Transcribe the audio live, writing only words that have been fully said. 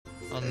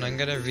Hold on, I'm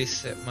gonna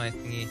reset my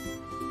thingy.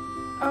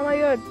 Oh my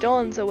god,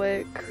 Dawn's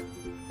awake.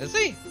 Is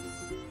he?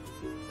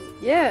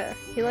 Yeah,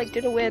 he like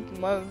did a weird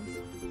moan.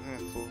 I'm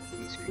gonna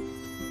full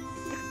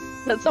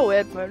screen. That's a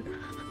weird moan.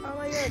 Oh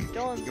my god,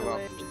 Dawn's Go up.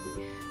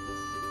 awake.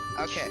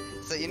 Okay,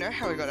 so you know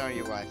how we got on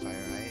your Wi-Fi,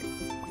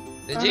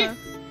 right? Did you?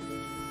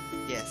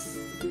 Yes.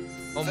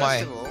 Oh First my.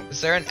 of all,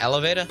 Is there an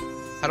elevator?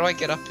 How do I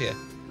get up here?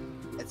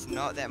 it's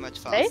not that much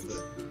Hey?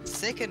 faster.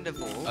 Second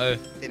of all, Oh.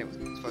 than it was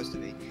supposed to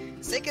be.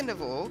 Second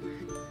of all,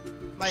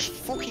 my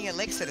fucking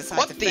Alexa What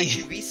decided to the-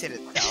 factory reset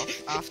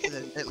itself after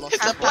it lost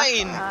It's a its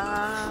plane!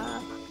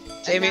 Ah.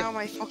 Jamie, and now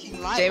my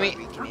fucking light Jamie,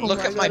 won't Oh reconnect. look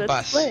my at my god, it's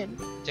bus. plain.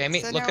 Jamie,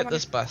 So look now at my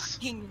this bus.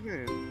 fucking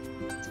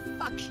room.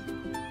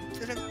 Fucking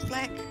to the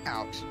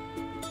blackout.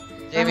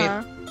 Jamie,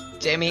 Uh-huh.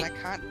 Jamie, I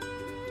can't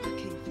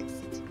fucking fix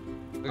it.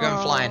 we're going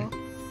Aw. flying.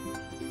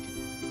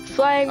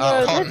 Flying Oh,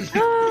 mode, hold let's on.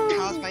 go!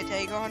 How's my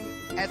take on?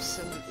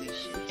 Absolutely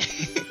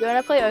shit. You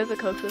wanna play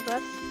Overcooked with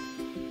us?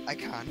 I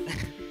can't.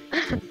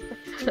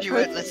 If you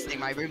weren't listening,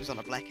 my room's on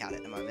a blackout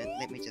at the moment.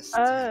 Let me just.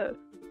 Oh.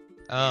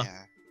 Oh,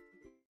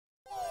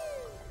 Yeah.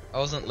 I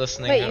wasn't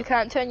listening. Wait, you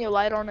can't turn your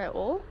light on at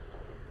all?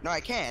 No, I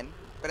can,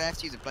 but I have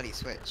to use a bloody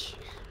switch.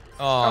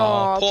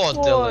 Oh, poor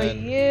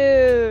Dylan.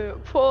 you!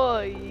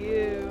 Poor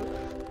you!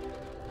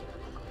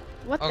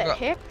 What Oh the god.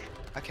 heck?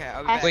 Okay,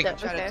 I'll be Have back. to, I'm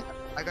trying okay. to.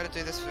 I gotta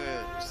do this for.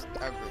 Just,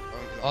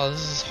 Oh,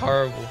 this is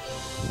horrible.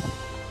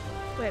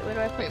 Wait, where do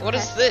I put Wait, the what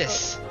is pack?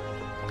 this?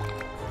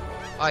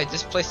 Oh, I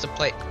just placed a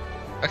plate.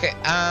 Okay,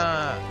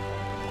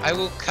 I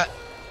will cut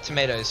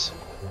tomatoes.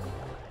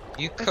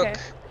 You cook, Okay.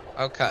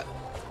 I'll cut.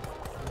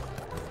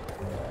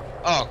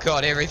 Oh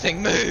god,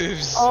 everything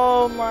moves!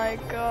 Oh my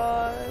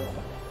god.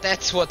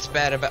 That's what's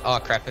bad about- oh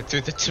crap, I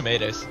threw the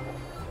tomatoes.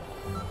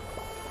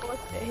 What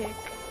the heck?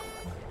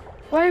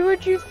 Why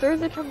would you throw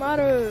the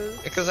tomatoes?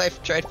 Because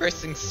I've tried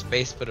pressing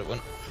space, but it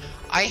wouldn't.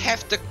 I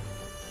have to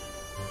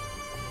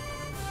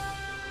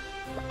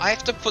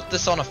put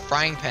this on a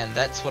frying pan,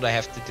 that's what I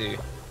have to do.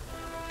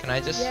 Can I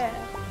just- Yeah.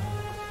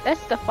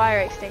 That's the fire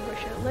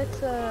extinguisher. Let's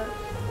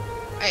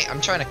Hey,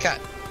 I'm trying to cut.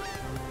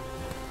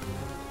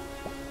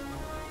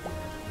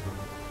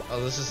 Oh,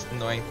 this is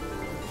annoying.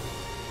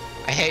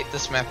 I hate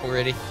this map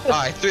already. Oh,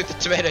 I threw the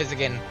tomatoes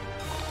again.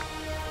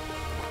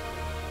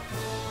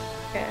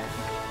 okay.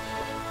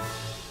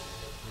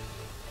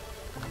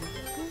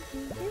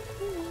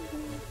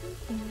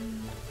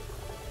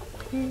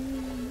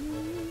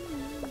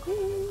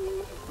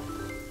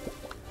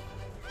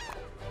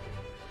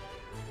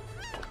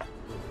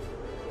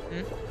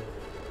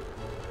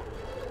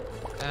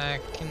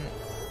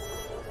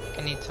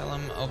 Can you tell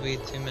him I'll be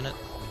 2 minutes?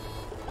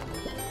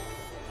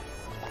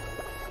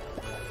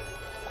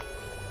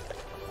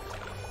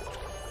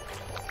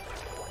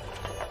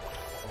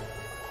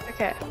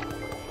 Okay.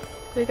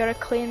 We got a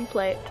clean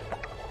plate.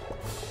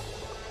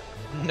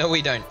 No,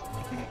 we don't.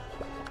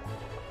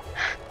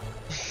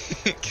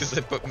 Because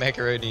I put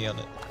macaroni on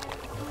it.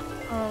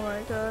 Oh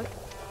my god.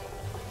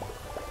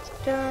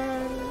 It's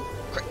done.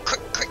 Quick, quick,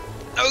 quick!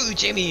 No,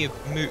 Jamie, you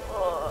move.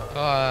 Oh.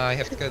 Oh, I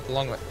have to go the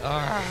long way.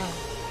 Oh.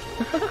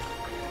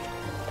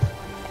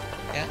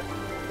 Yeah?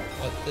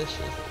 What dishes?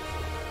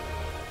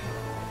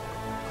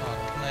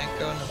 Oh, can I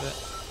go in a bit?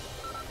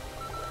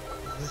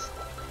 Is this...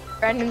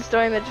 Brandon's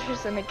doing the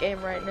dishes in the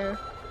game right now.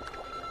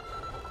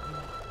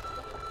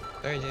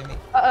 Sorry, Jamie.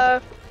 Uh-oh.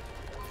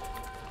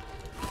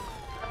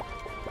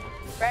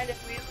 Brandon,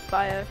 we have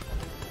fire.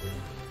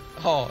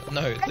 Oh,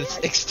 no, this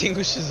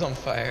extinguisher's on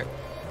fire.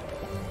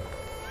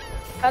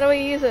 How do we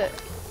use it?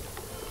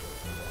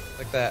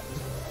 Like that.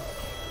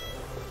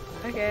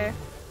 Okay.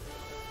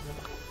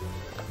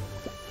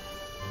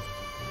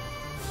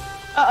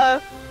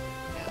 Uh-oh.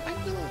 I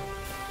will.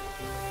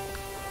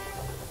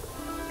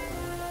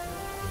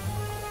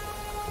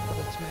 Oh,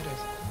 the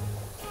tomatoes.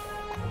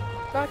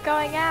 It's not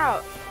going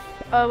out.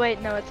 Oh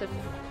wait, no, it's a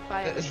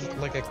fire. That is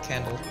machine. like a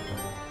candle.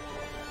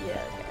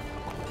 Yeah, okay.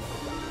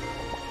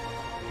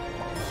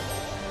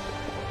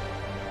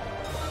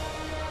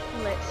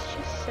 Let's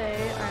just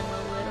say I'm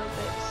a little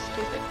bit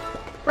stupid.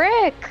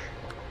 Brick!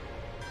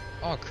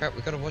 Oh crap,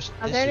 we gotta wash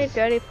the Are there any dishes.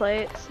 dirty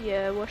plates?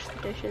 Yeah, wash the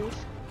dishes.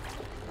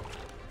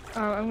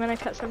 I'm gonna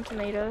cut some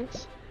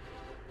tomatoes.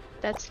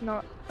 That's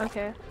not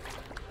okay.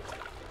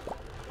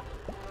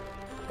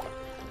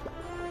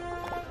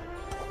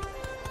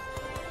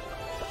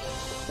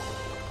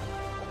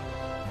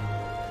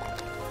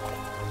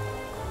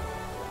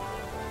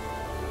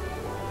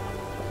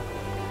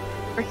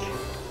 Frick.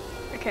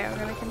 Okay, I'm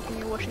gonna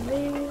continue washing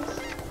these.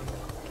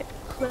 Get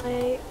the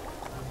plate.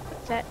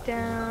 Put that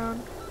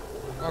down.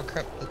 Oh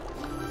crap.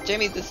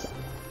 Jamie, this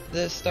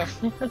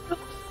stuff.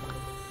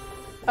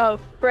 Oh,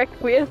 frick,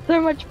 we have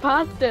so much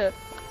pasta.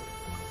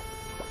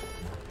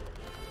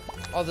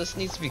 Oh, this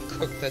needs to be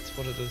cooked, that's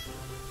what it is.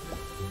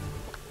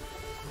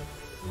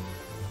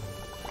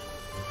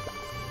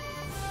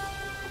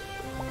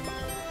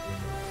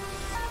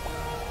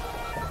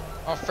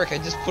 Oh frick, I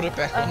just put it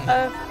back on.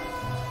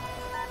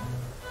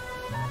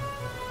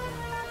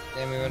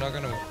 Jamie, we're not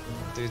gonna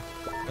do,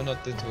 we're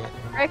not do to it.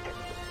 Frick.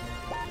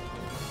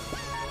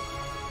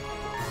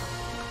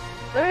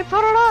 Let me put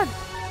it on!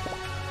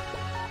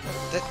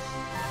 That...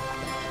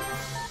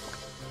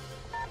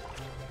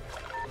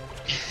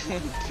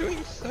 We're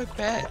doing so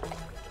bad.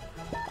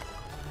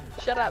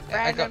 Shut up,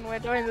 I got- Brandon. We're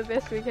doing the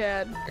best we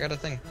can. I got a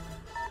thing.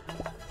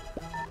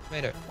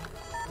 Tomato.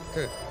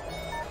 Go.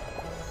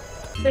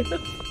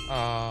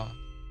 Ah.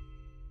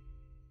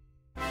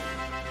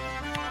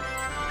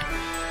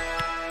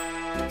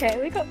 Okay,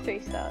 we got 3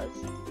 stars.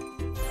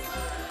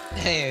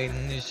 Hey,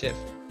 new chef.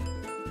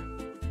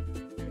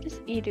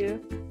 Just Edu.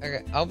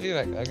 Okay, I'll be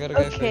back. I gotta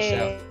go for a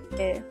shower.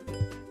 Okay.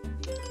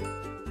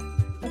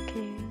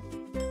 Okay.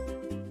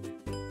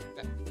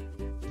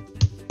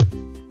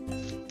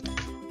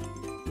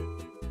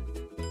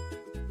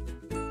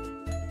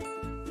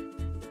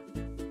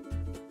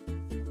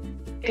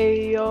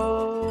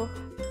 Ayo.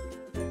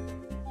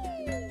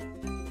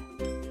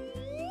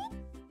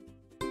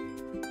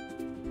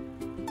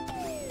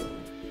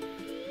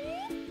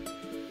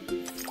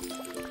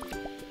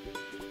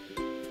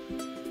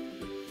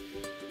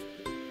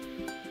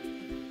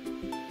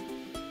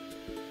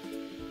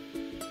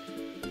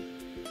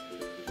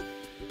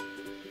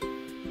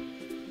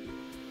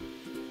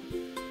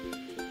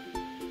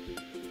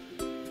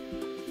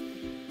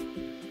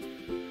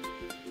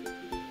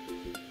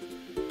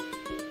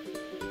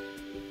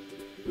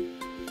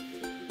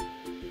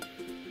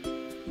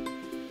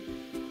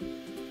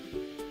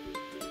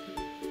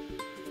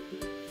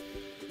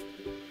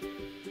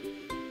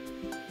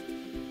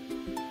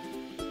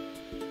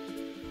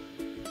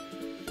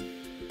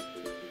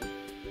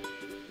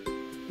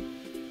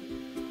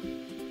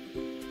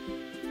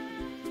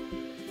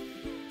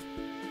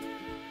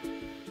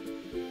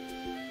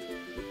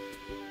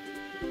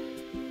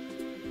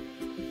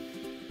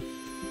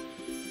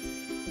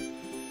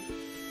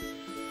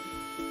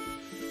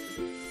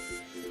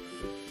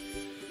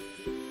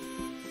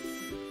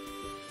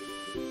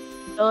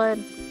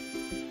 Done.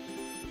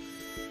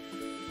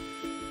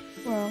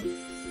 Well.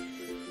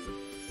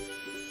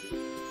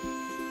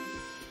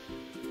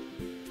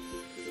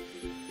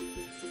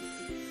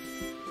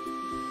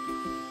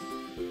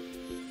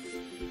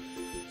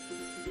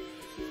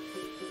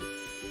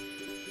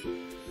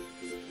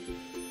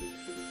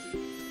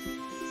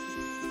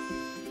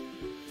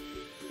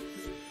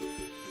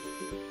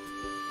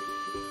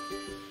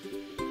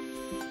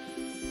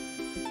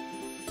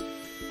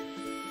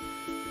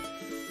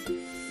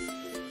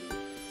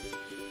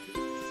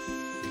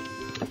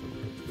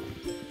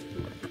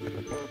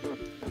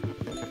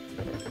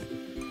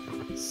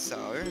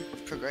 So,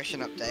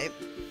 progression update,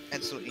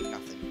 absolutely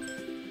nothing.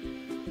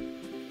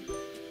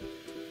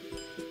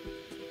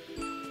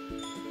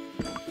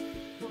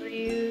 What do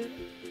you?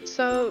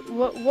 So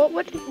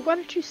what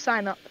did you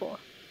sign up for?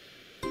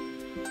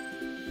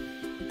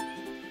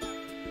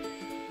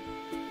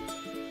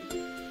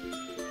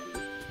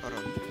 Hold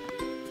on.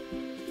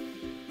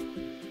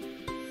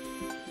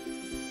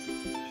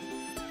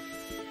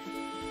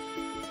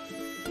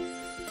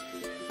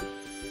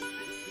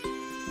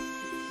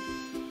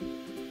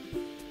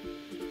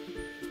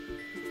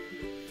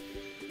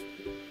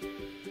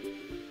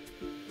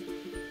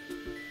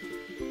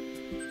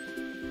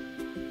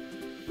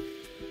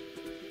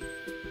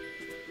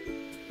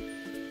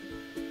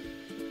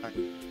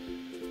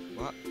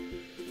 What?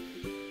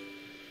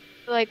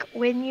 Like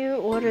when you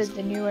ordered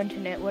the new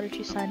internet, what did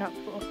you sign up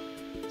for?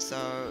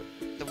 So,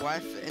 the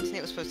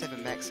internet was supposed to have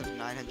a max of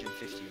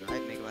 950,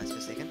 right, megabytes per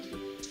second?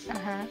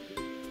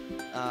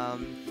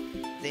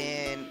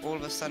 Then all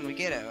of a sudden we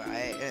get it,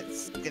 right?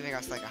 It's giving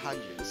us like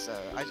 100, so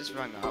I just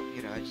rung up,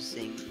 just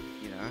seeing,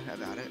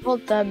 about it. Well,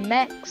 the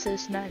max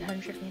is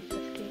 950.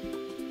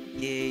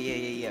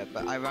 Yeah,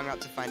 but I rung up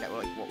to find out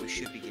what we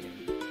should be getting,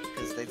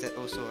 because there's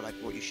also like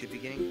what you should be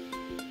getting.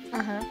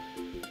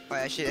 Oh,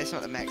 actually, that's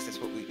not the max.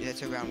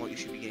 That's around what you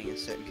should be getting in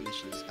certain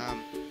conditions.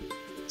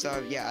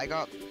 So yeah,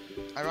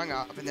 I rung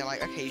up and they're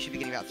like, okay, you should be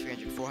getting about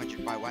 300,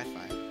 400 by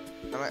Wi-Fi.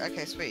 I'm like,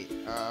 okay, sweet.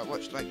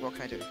 What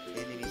can I do? And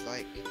then he's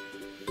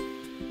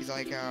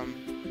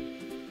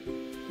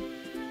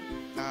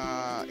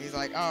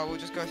like, oh, we'll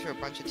just go through a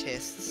bunch of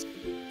tests.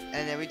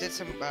 And then we did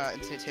some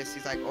internet tests.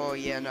 He's like, oh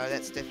yeah, no,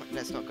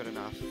 that's not good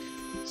enough.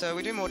 So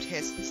we do more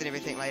tests and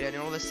everything later, and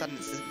all of a sudden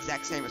it's the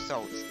exact same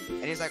results.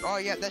 And he's like, oh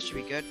yeah, that should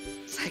be good.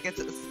 It's like and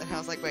I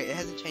was like, wait, it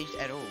hasn't changed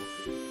at all.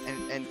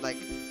 And like,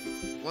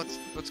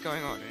 what's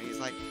going on? And he's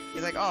like,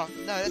 oh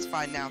no, that's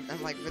fine now.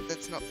 I'm like, but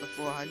that's not the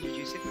 400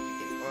 you said we'd be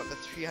getting, or the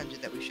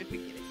 300 that we should be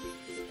getting.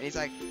 And he's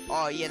like,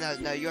 oh yeah,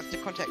 no, you have to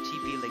contact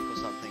TP-Link or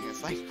something.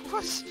 It's like,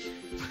 what?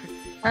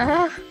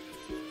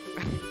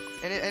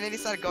 And then he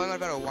started going on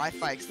about a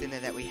Wi-Fi extender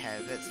that we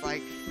have. It's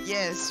like,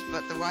 yes,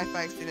 but the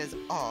Wi-Fi extender is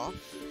off.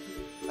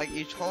 Like,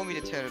 you told me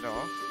to turn it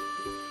off.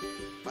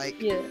 Like,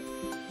 Yeah.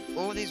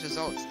 all these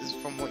results is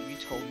from what you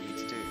told me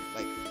to do.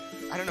 Like,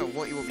 I don't know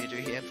what you want me to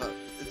do here, but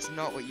it's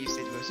not what you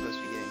said we were supposed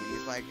to be getting. And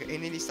he's like,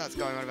 and then he starts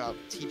going on about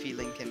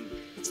TP-Link and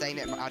saying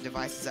that our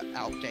devices are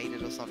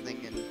outdated or something,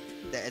 and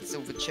that it's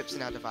all the chips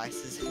in our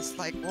devices. It's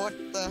like, what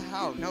the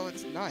hell? No,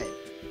 it's not.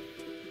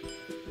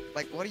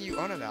 Like, what are you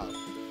on about?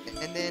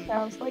 And then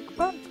Sounds like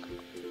fun.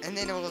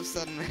 all of a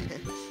sudden,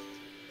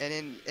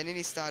 then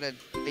he started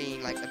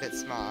being like a bit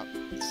smart.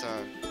 So,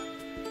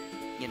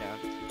 you know,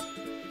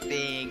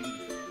 being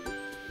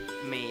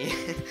me,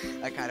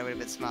 I kind of went a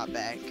bit smart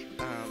back.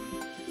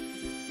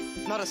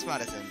 Not as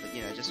smart as him, but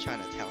you know, just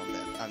trying to tell him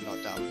that I'm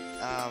not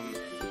dumb.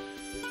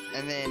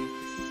 And then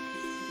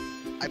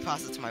I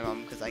passed it to my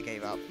mum because I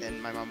gave up,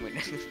 and my mum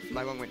went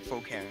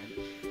full Karen.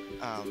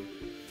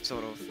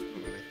 Sort of.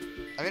 Not really.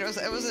 I mean,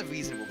 it was a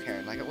reasonable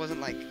Karen. Like, it wasn't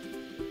like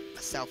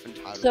a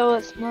self-entitled. So Karen.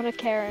 it's not a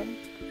Karen.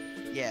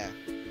 Yeah,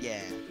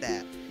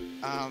 that.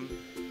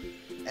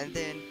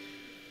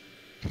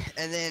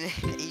 And then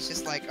he's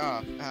just like,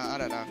 oh, I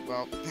don't know.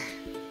 Well,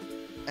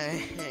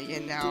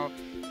 and now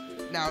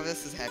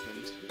this has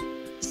happened.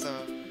 So.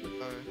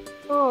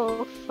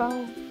 Oh,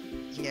 fun.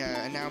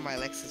 Yeah, and now my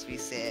Alexa's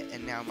reset,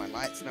 and now my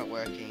light's not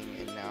working,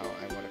 and now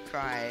I want to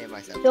cry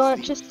myself.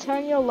 Don't just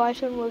turn your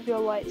light on with your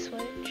light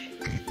switch.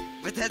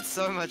 But that's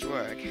so much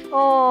work.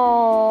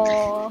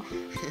 Oh.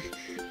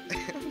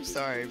 I'm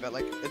sorry, but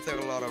like, it's a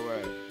lot of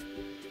work.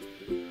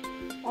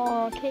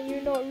 Oh, can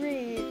you not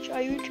reach?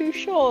 Are you too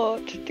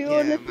short? Do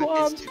your Yeah, little my bed's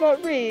arms too-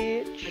 not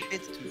reach?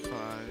 It's too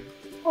far.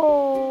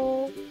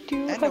 Oh, do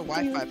you And have the to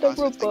Wi-Fi use the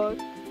password's like-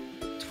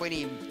 robot?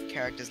 20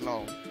 characters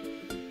long.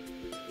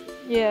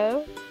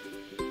 Yeah.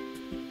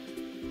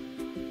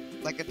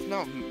 Like, it's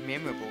not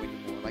memorable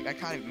anymore. Like, I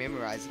can't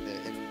memorize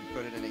it and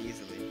put it in it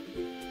easily.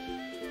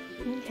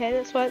 Okay,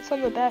 that's why it's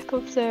on the back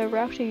of the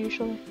router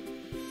usually.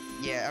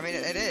 Yeah, I mean,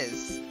 it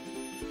is.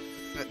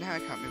 But now I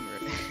can't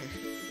remember it.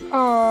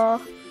 Aww.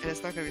 And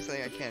it's not gonna be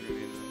something I can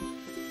remember.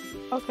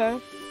 Okay.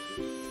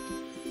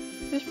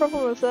 Whose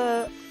problem was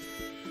that?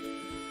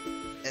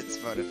 It's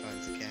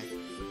Vodafone's, okay?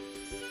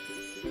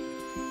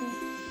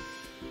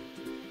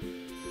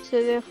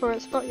 So therefore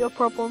it's not your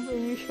problem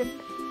and you shouldn't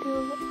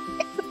deal with it.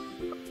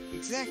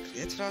 Exactly,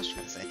 that's what I was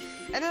trying to say.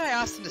 And then I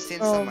asked him to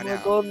send Oh someone my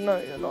out. god, no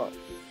you're not.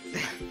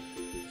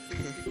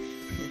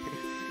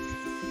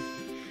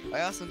 I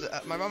asked him to,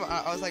 my mum,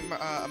 I was like,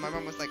 my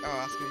mum was like, oh,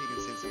 ask him if he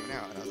can send someone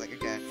out. And I was like,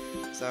 okay.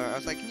 So I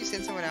was like, can you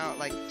send someone out,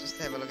 like, just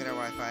to have a look at our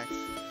Wi-Fi?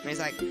 And he's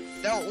like,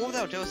 all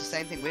they'll do is the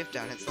same thing we've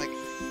done. It's like,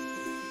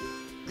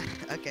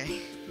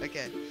 okay.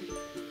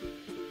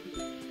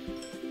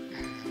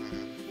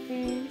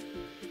 Mm.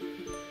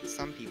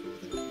 Some people,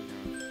 though, you know.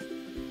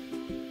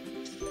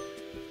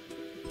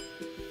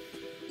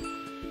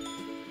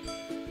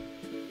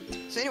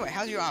 So anyway,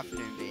 how's your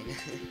afternoon been?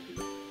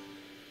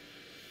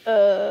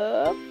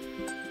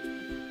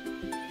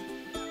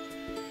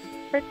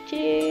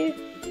 Pretty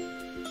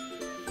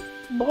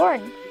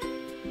boring.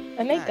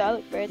 I made Nice.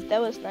 garlic bread, that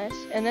was nice.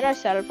 And then I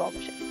started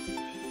vomiting.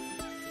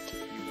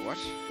 You what?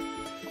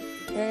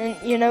 And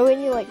you know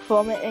when you like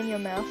vomit in your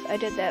mouth? I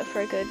did that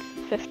for a good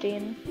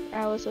 15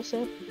 hours or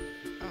so.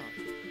 Oh,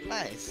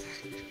 nice.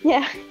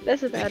 Yeah,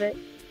 that's about it.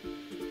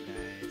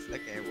 Nice.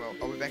 Okay, well,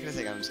 I'll be back in a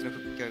second. I'm just gonna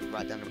go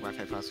write down the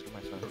Wi-Fi password on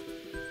my phone.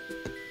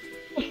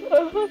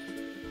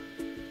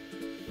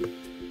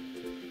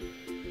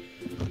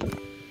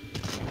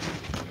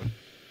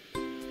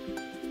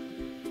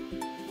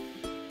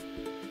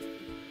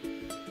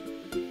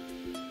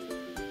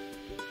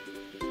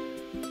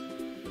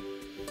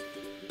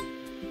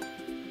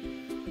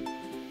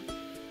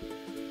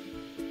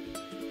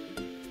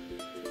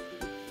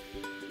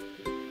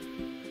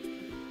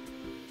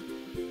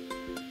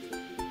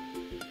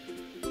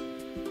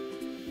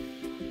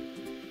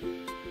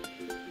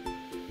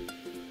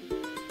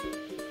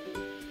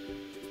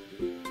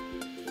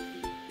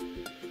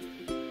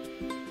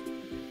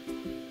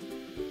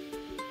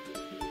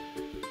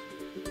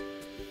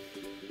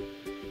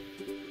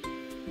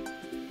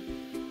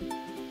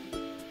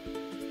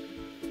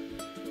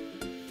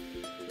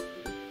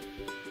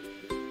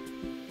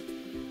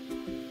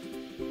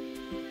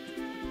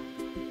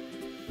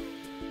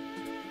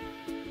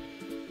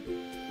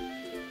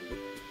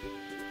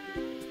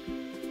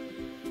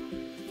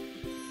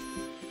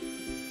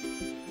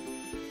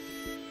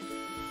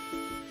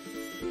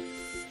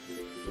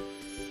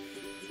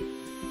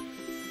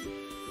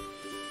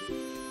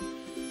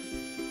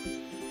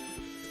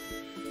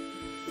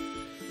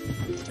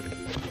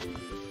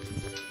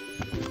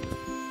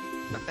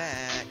 I'm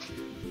back.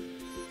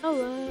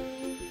 Hello.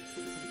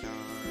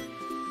 Darn.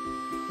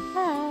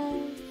 Hi.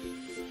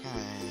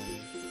 Hi.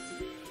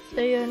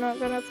 So you're not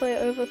gonna play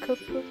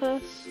Overcooked with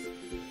us?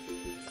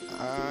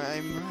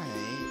 I might.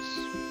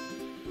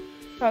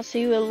 Oh, so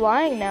you were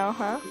lying now,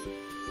 huh?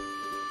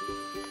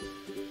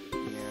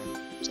 Yeah,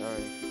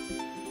 sorry.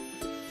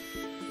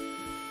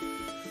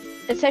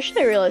 It's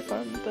actually really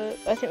fun, but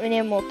I think we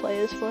need more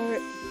players for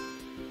it.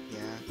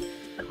 Yeah.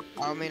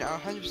 I mean, I'll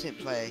 100%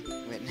 play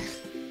when,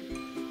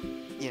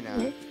 you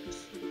know,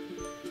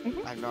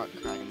 Mhm. I'm not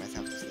crying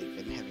myself to sleep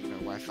and having no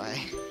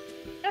Wi-Fi.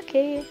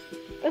 Okay,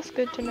 that's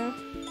good to know.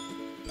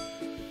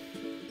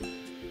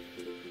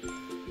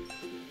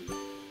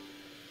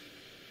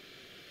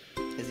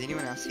 Is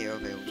anyone else here or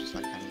they all just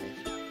like kind of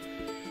left?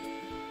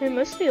 They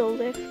mostly all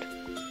left.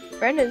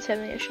 Brandon's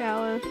having a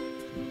shower.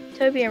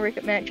 Toby and Rick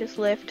and Matt just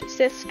left.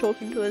 Seth's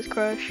talking to his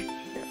crush. I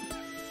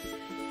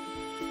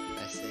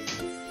see.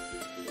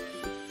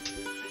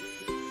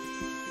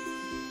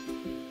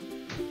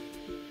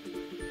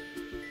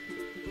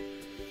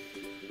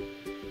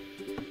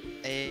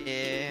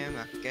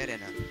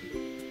 Macarena.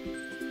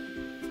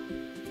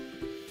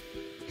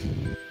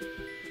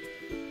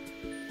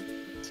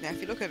 So now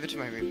if you look over to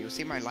my room, you'll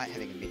see my light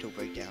having a metal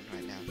breakdown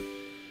right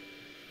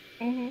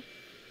now.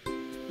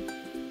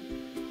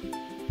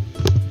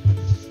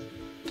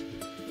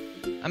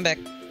 I'm back.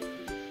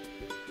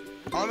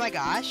 Oh my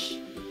gosh!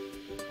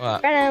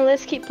 What? Brandon,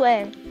 let's keep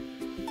playing.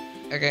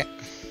 Okay.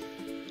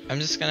 I'm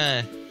just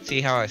gonna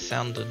see how I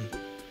sound in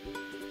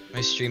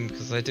my stream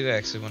because I do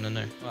actually want to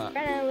know. What?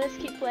 Brandon, let's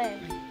keep playing.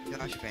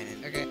 Gosh,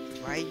 Brandon. Okay.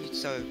 Why are you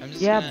so... I'm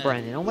just Yeah, gonna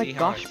Brandon. Oh my see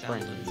how I gosh, sound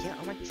Brandon. in- Yeah,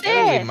 oh my...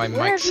 Holy, my Where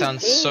mic have you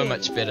sounds so been?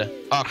 much better.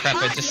 Oh crap!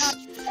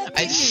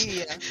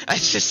 I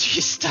just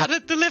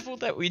restarted the level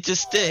that we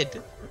just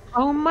did.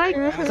 Oh my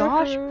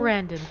gosh,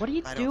 Brandon. What are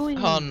you I don't- doing?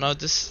 Oh no,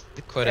 just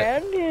quit it.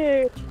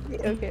 Brandon.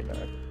 Okay,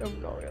 no,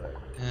 I'm not really.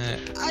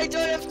 I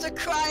don't have to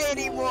cry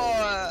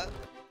anymore!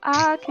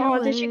 I can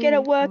Oh, did you get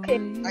it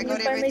working? I You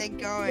got finally everything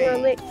your going.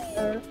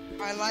 Alexa.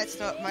 My light's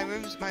not... My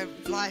room's... My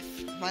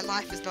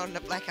life is not in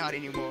a blackout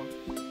anymore.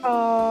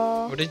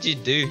 Oh. What did you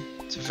do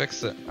to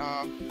fix it?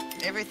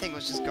 Everything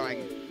was just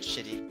going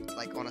shitty,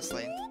 like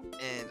honestly.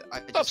 And I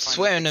just Stop finally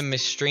swearing fixed- in my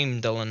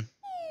stream, Dylan.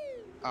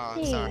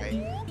 Oh,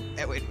 sorry.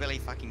 It went really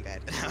fucking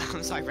bad.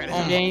 I'm sorry, Brandon.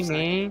 Oh, I'm sorry.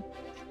 Jamie,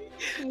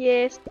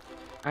 Yes,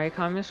 are you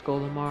coming to school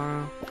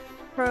tomorrow?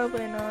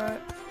 probably not.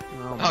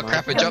 Oh my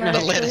crap! I God. dropped might the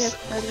actually lettuce.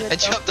 have to go to the I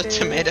dropped the doctor.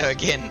 tomato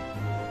again.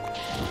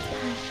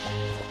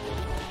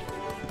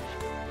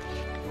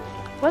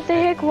 What the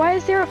heck? Why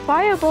is there a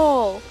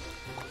fireball?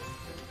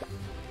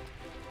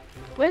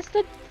 Where's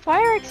the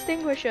fire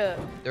extinguisher?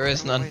 There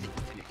is none.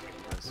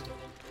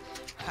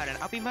 Hold on,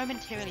 I'll be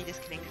momentarily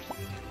disconnected from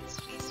you guys,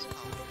 please.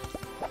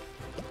 Oh.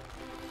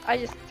 I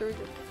just threw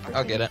the.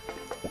 I'll get it.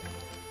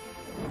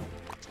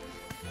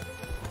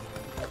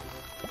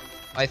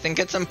 I think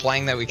it's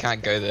implying that we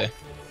can't go there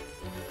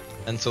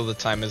until the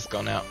timer's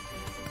gone out.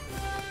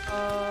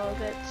 Oh,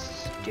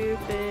 that's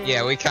stupid.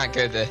 Yeah, we can't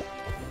go there.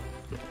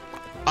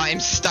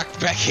 I'm stuck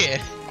back here.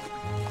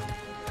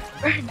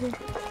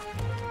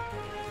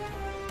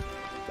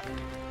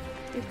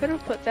 You could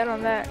have put that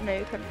on that. No,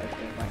 you couldn't have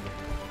been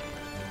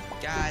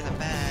like. Guys, I'm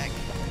back.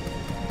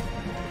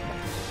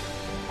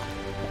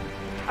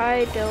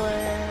 Hi,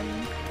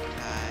 Dylan.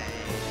 Hi.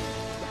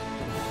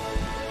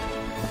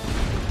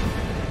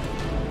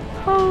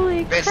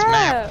 Holy Best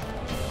crap! map.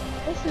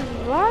 This is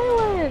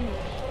violent.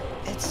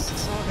 It's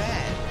so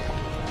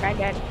bad.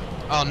 Granddad.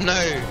 Oh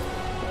no!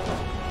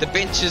 The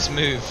benches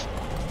move.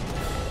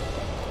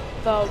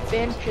 The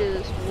bench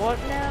is what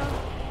now?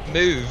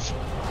 Move.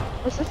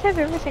 Does this have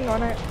everything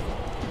on it?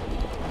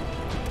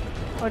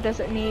 Or does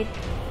it need?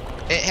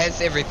 It has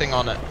everything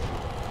on it.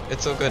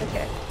 It's all good.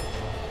 Okay.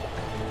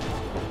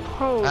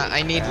 Holy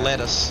I need crap.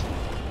 lettuce.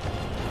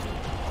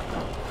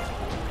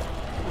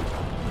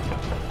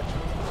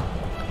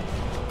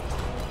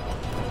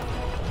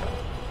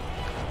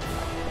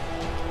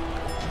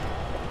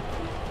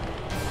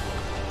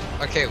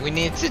 Okay, we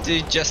need to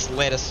do just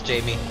lettuce,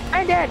 Jamie.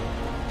 I'm dead.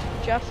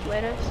 Just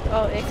lettuce.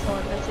 Oh,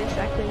 excellent. That's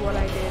exactly what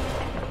I did.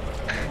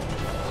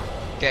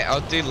 Okay,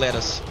 I'll do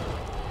lettuce.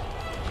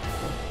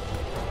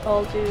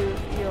 I'll do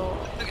your.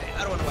 Okay,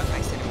 I don't want to work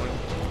next anymore.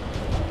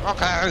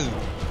 Okay.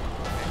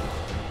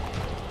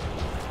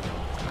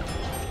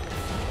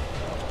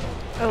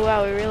 Oh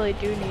wow, we really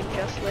do need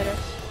just lettuce.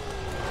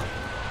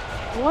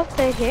 What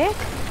the heck?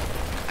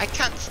 I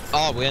can't.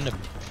 Oh, we're in a.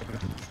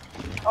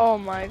 Oh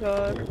my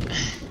god.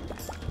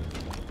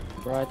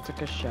 Bro, I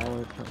took a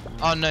shower.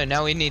 Oh no,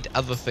 now we need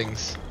other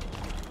things.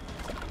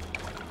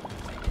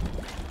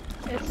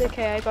 It's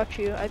okay, I got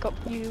you. I got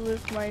you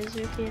with my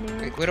zucchini.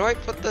 Wait, where do I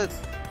put the?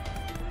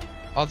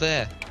 Oh,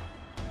 there.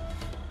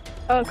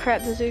 Oh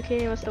crap, the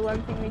zucchini was the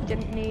one thing we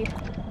didn't need.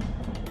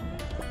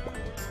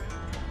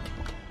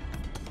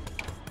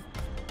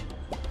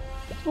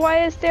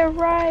 Why is there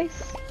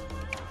rice?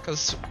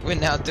 Because we're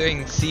now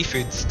doing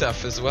seafood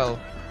stuff as well.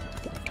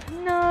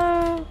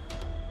 No.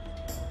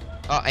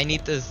 Oh, I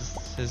need this,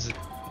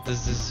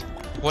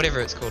 whatever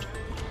it's called.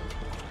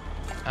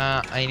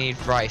 I need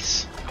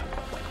rice.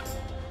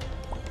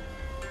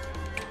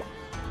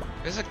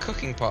 Where's a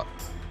cooking pot?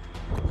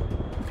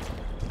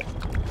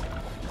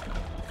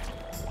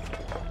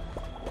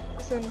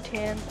 It's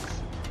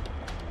intense.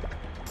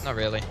 Not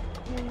really.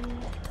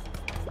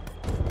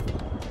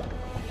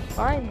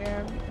 Fine,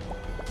 man.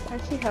 I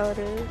see how it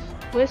is.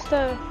 Where's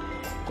the...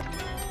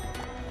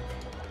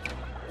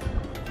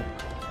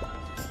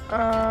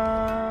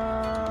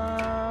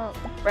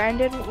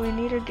 Brandon, we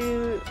need to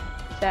do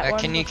that one.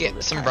 Can you before the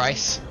get some time.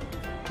 rice?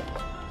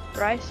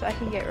 Rice? I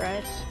can get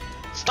rice.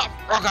 Stop,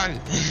 Rocco!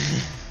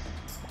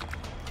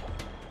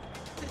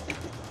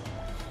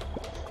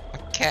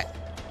 Okay.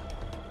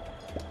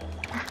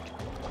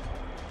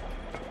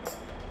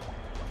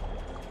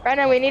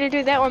 Brandon, we need to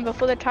do that one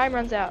before the time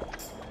runs out.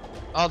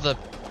 Oh,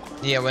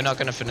 yeah, we're not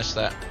gonna finish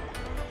that.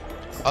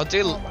 I'll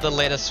do Oh my the God.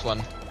 lettuce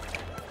one.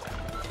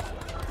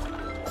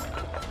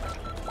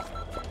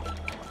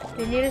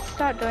 We need to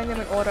start doing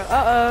them in order.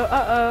 Uh-oh,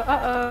 uh-oh,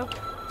 uh-oh.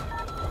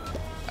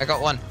 I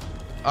got one.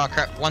 Oh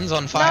crap, one's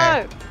on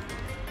fire. No!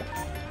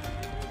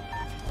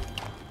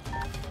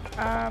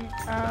 Hey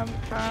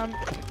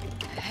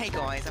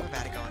guys, I'm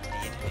about to go into the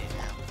internet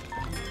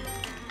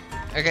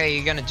now. Okay,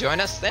 you gonna join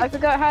us I then?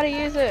 forgot how to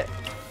use it.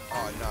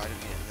 Oh no, I didn't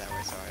mean it that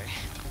way, sorry.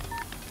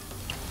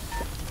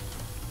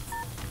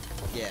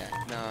 Yeah,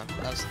 no,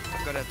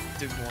 I've got to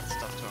do more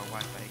stuff to our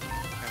Wi-Fi,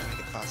 trying to make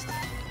it faster.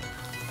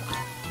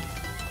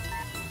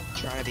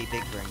 Trying to be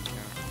big brain, you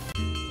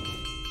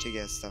know. To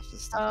get stuff to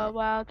stuff. Oh up.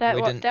 wow, We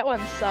that one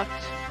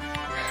sucked.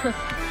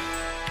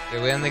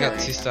 Yeah, we only got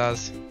Alright. 2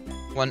 stars.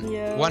 One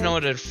Yeah. one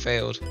order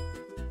failed.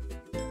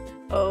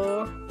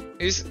 Oh.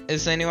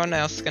 Is anyone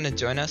else gonna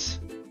join us?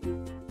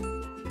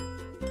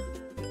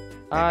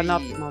 Not at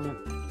Maybe the moment.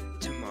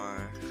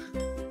 tomorrow.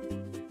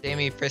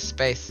 Jamie, press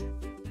space.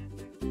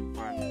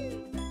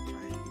 1,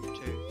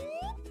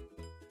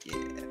 2. Yeah.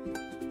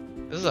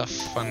 This is a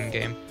fun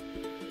game.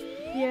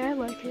 Yeah, I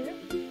like it.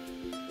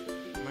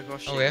 Oh my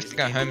gosh. Oh, we have is to a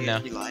go game home you now.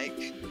 actually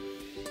like?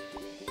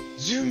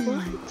 Zoom.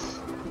 What?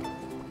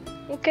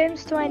 What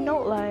games do I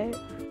not like?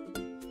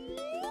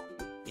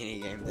 Any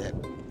game that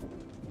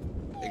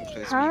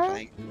includes Huh? me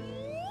playing.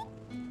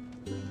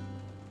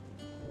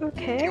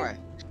 Okay. Anyway.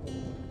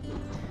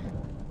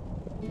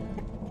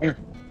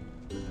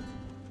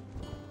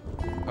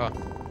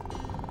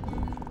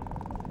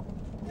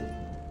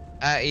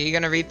 Are you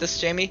gonna read this,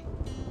 Jamie?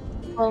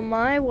 Well,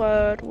 my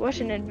word, what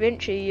an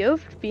adventure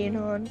you've been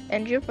on,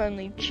 and you've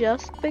only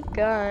just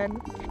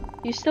begun.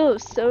 You still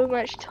have so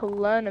much to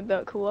learn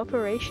about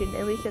cooperation,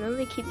 and we can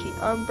only keep the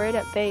Umbraid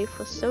at bay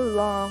for so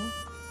long.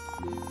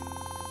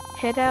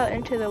 Head out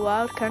into the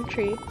wild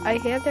country. I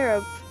hear there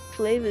are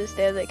flavors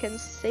there that can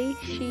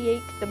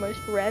satiate the most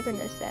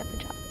ravenous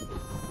appetite.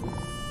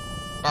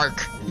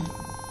 Bark.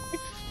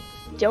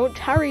 Don't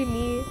hurry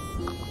me.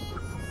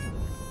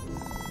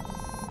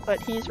 But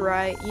he's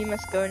right, you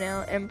must go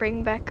now and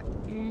bring back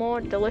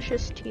more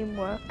delicious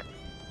teamwork.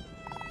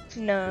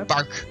 No,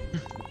 Bark.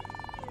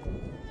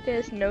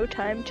 there's no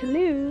time to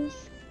lose.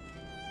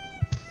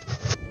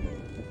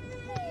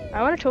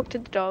 I want to talk to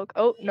the dog.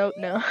 Oh, no,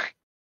 no.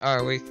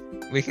 Oh,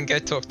 we can go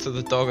talk to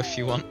the dog if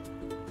you want.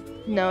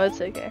 No, it's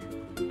okay.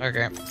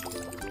 Okay.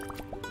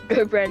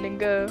 Go, Brandon,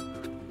 go.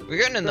 We're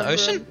going in the Run,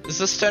 ocean? Is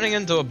this turning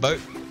into a boat?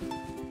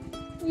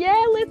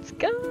 Yeah, let's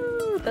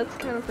go. That's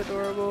kind of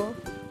adorable.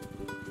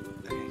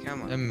 Okay,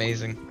 come on.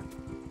 Amazing.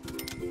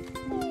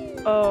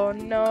 Oh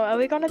no, are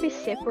we gonna be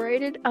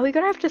separated? Are we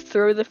gonna have to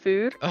throw the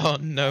food? Oh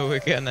no, we're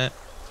gonna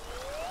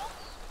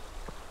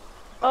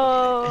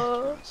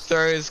Oh.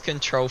 throw his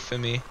control for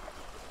me.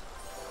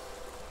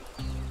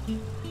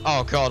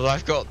 Oh god,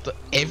 I've got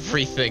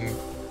everything.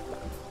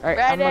 Alright,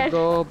 I'm gonna Brandon.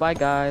 go. Bye,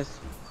 guys.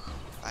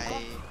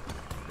 I.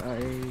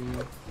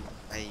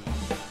 Bye.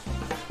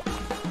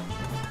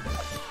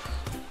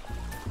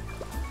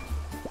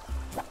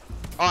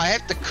 Oh, I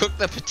have to cook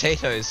the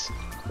potatoes.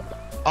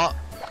 Oh,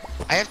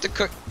 I have to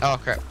cook. Oh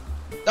crap.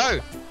 No!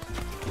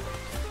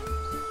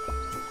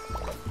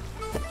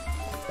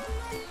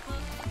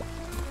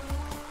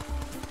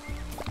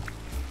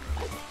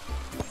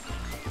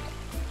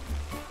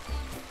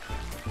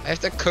 I have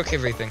to cook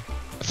everything.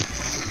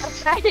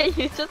 Brandon,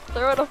 you just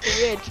throw it off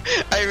the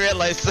edge. I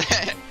realized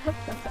that.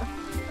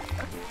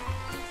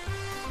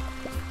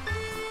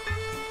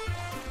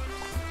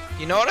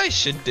 You know what I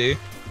should do?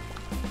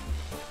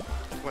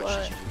 What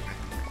What? should you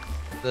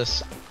do?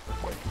 This.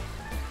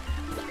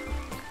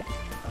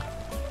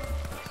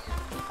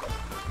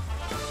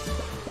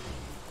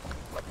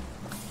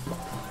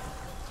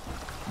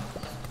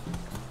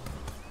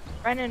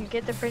 Brandon,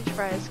 get the french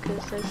fries,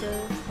 cause there's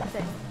a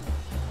thing.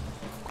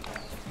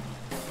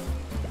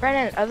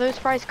 Brandon, are those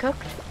fries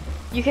cooked?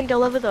 You can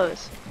deliver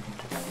those.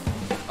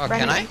 Oh,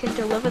 Brandon, can I? you can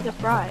deliver the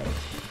fries.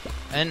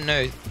 I didn't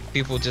know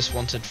people just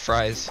wanted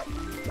fries.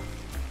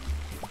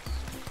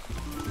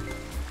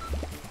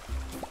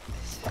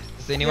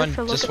 Does You anyone have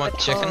to look just at want the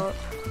chicken? top.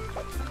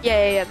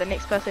 Yeah, the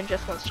next person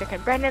just wants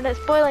chicken. Brandon, it's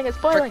boiling, it's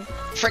boiling!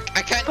 Frick,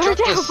 I can't Put it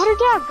drop down, this! put it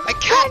down! I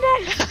can't!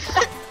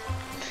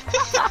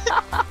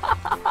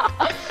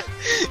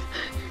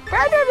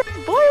 Brandon,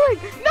 it's boiling!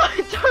 No,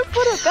 don't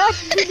put it back!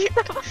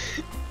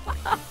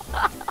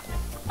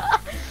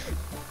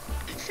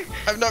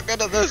 I'm not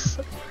good at this!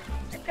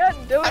 I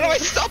can't do it! How do I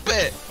stop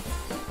it?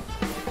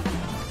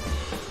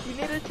 You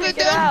need to Put take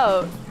it it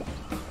down. out!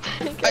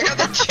 I got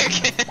the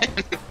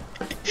chicken!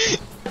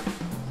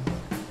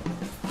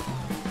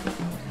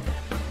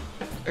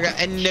 Okay,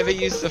 I never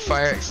use the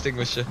fire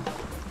extinguisher.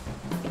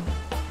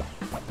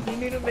 You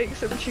need to make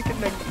some chicken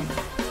nuggets.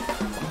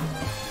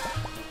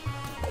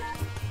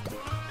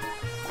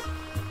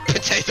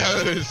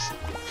 Potatoes!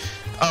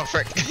 Oh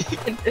frick.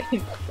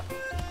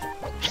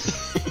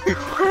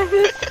 Why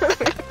is so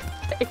many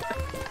potatoes?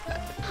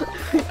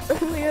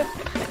 We only have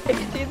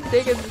 18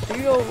 seconds to do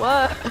your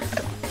work.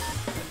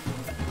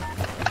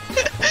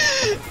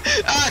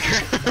 Ah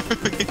crap!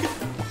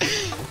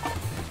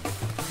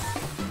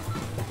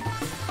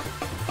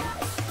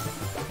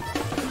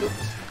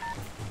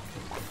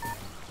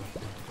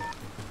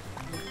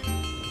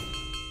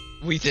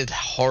 We did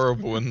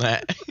horrible in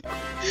that.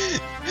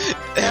 It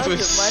That was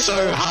wasn't my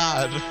so fault.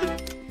 hard.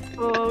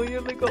 Oh, you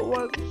only got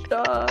 1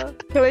 star.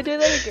 Can we do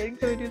that again?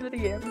 Can we do that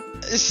again?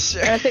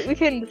 Sure. And I think we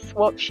can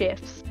swap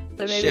shifts.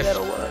 So maybe Shift.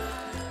 that'll work.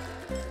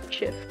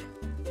 Shift.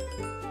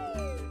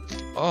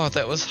 Oh,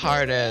 that was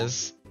hard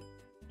as.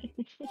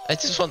 I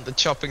just want the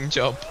chopping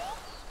job.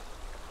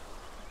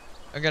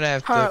 I'm gonna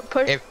have Huh, to.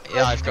 push- yeah, push-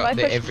 I've if got I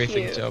the push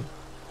everything Q. job.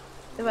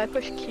 If I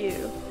push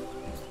Q.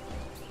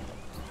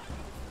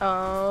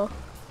 Oh.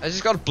 I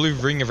just got a blue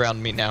ring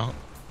around me now.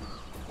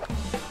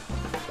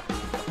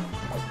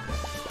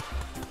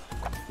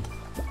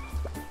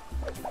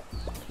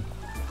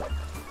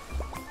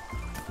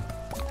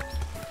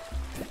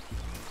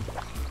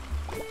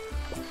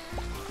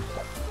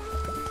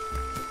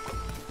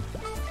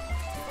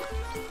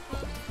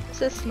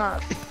 This is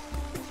smart.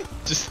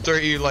 Just throw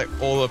you like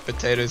all the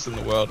potatoes in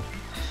the world.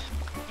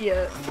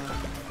 Yeah.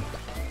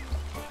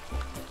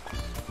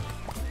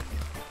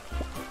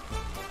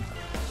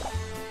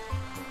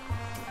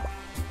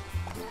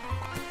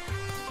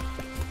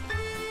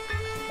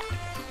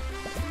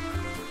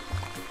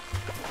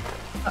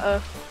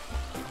 Uh-oh.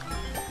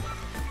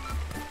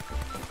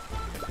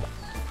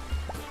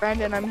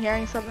 Brandon, I'm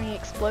hearing something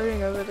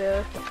exploding over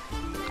there.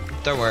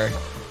 Don't worry.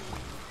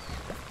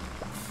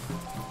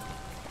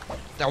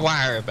 Don't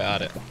worry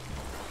about it.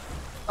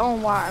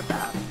 Don't worry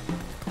about it.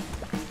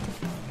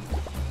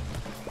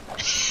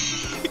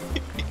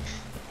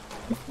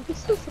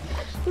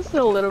 This is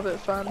a little bit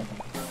fun.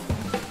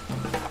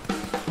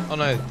 Oh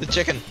no, the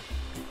chicken.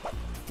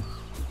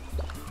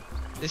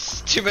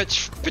 There's too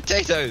much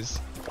potatoes.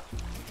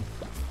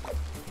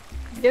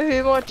 Give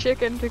me more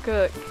chicken to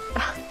cook.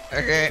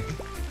 Okay.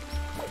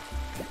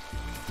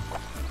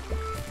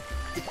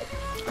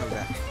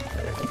 Okay.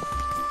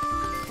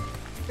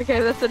 Okay,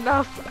 that's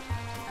enough.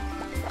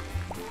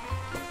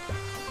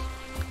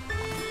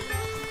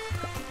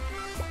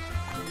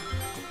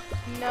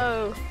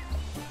 No.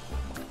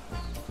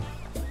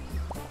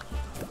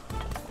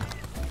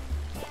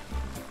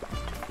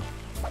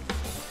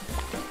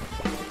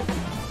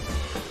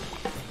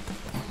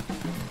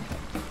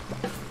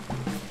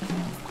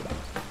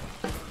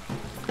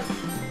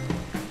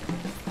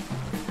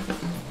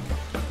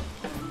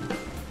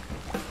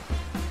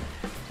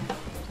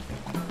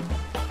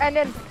 And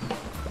then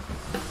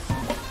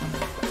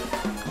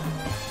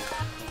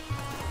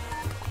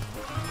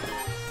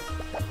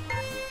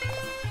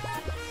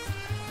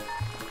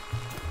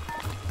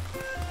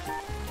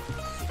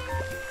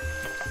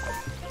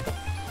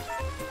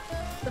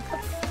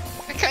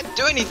I can't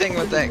do anything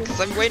with that because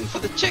I'm waiting for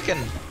the chicken.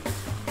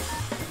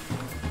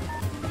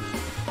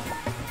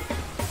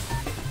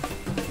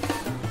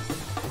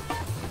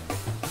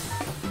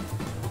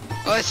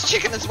 Oh, it's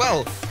chicken as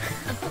well.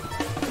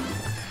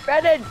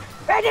 Brandon,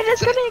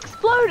 it's gonna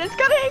explode! It's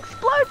gonna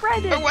explode,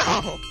 Brandon! Oh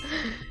wow.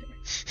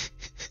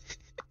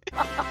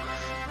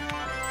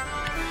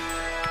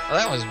 Oh,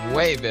 that was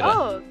way better.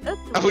 Oh, that's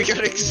Oh, we got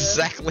really good.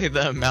 exactly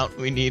the amount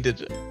we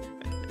needed.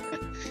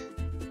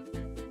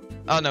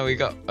 Oh no, we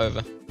got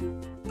over.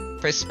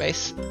 Press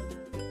space.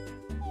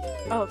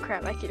 Oh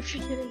crap, I keep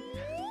forgetting.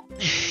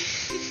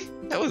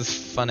 That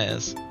was fun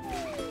as.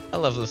 I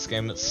love this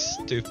game, it's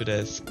stupid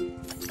as.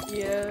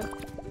 Yeah.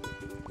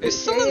 Who's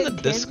still in the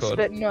Intense, Discord?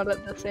 but not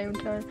at the same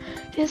time.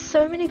 There's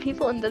so many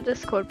people in the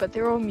Discord, but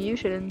they're all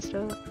muted and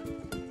stuff.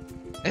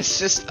 It's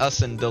just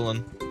us and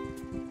Dylan.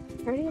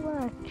 Pretty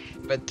much.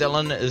 But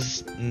Dylan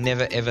has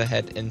never ever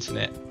had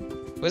internet.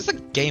 Where's the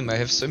game? I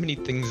have so many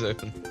things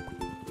open.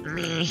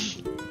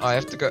 Oh, I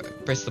have to go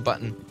press the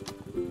button.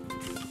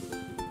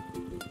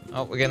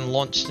 Oh, we're getting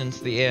launched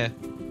into the air.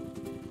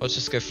 Let's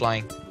just go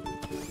flying.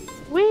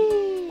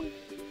 Whee!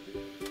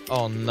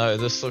 Oh no,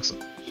 this looks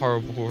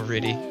horrible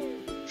already.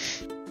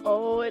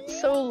 Oh, it's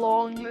so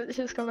long that it's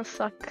just gonna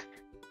suck.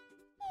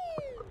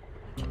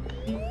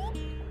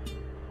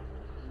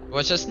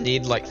 We'll just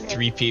need like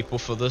 3 people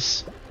for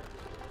this.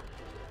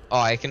 Oh,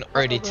 I can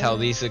already tell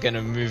Probably. these are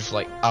gonna move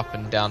like up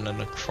and down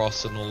and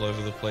across and all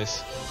over the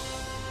place.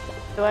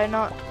 Do I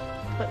not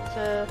put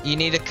the... You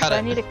need to cut Do it.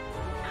 I need to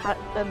cut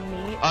the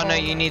meat? Oh no,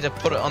 on- you need to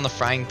put it on the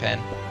frying pan.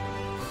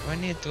 What do I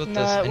need to do with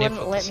No, this? I it need to wouldn't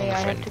put let this on me, the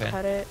I frying have to pan.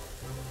 cut it.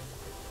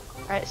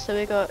 Alright, so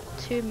we got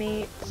 2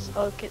 meats.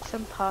 I'll get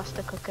some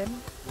pasta cooking.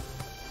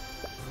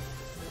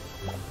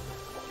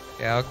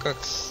 Yeah, I'll cook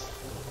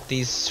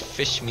these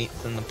fish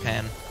meats in the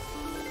pan.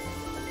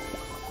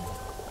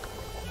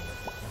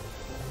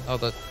 Oh,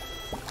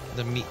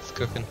 the meat's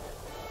cooking.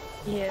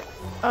 Yeah.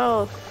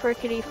 Oh,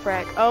 frickety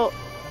frack. Oh,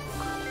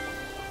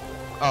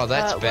 Oh,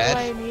 that's what bad. do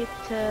I need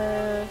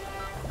to...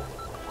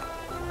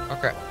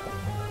 Okay.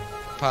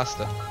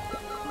 Pasta.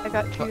 I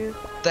got 2.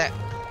 That.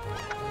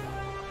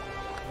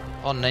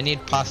 Oh, and I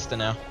need pasta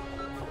now.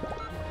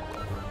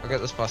 I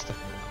got this pasta.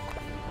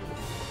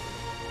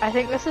 I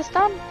think this is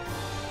done.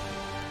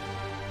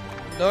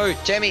 No,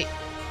 Jamie!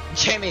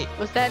 Jamie!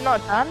 Was that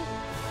not done?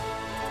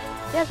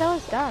 Yeah, that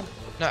was done.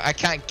 No, I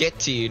can't get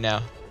to you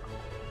now.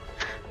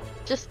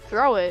 Just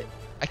throw it.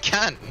 I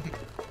can't.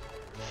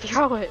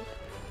 Throw it.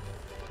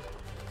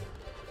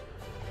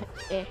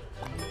 Eh.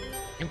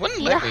 It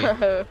wouldn't let me.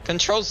 No.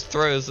 Controls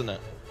throw, isn't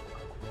it?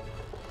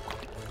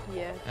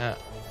 Yeah.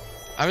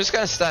 I'm just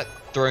gonna start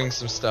throwing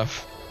some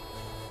stuff.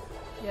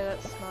 Yeah,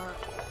 that's smart.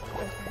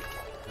 Okay.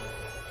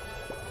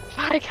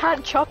 I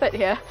can't chop it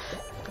here.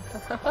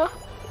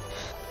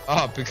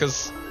 Oh,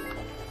 because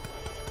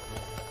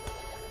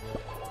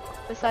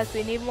Besides,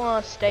 we need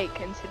more steak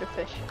instead of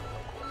fish.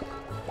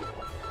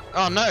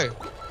 oh no,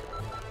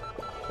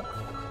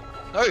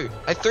 no!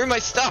 I threw my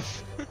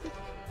stuff.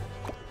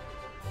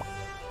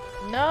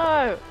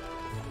 No!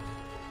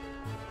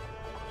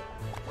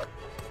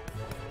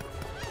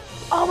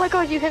 Oh my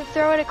god, you can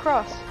throw it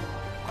across.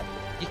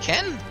 You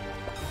can.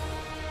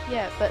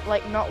 Yeah, but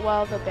like not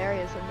while the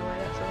barrier's in the way,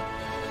 that's all.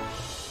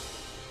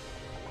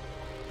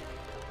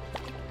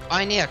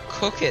 I need to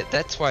cook it.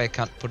 That's why I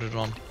can't put it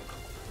on.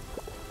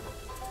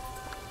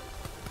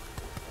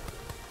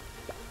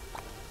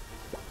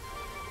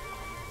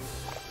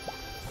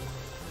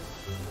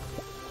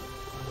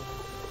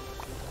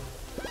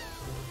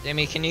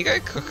 Demi, can you go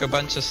cook a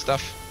bunch of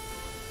stuff?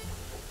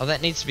 Oh,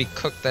 that needs to be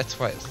cooked. That's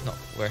why it's not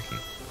working.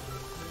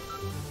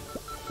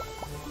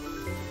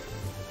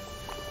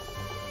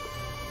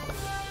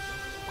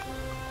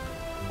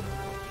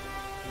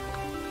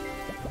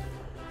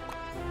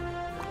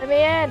 Let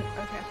me in!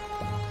 Okay.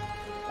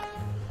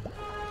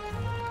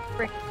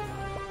 Frick.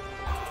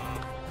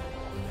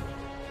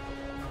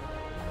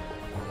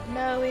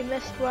 No, we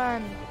missed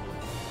one.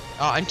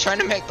 Oh, I'm trying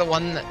to make the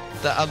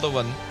other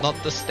one, not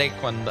the steak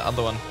one, the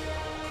other one.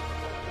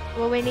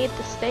 Well, we need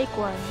the steak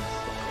ones.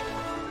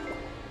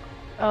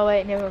 Oh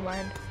wait, never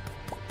mind.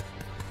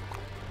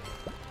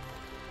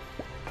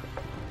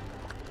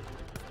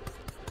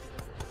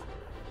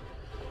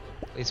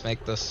 Please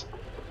make this.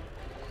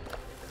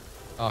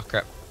 Oh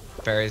crap,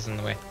 berries in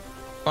the way.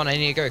 Come on, I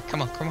need to go.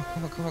 Come on, come on,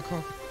 come on, come on, come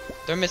on.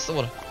 Don't miss the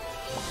water.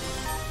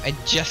 I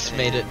just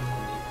made it.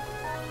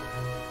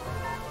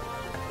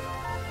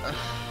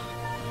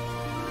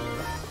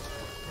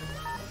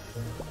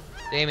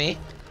 Jamie?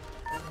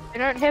 I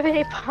don't have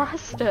any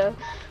pasta.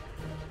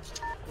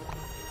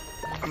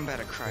 I'm about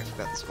to cry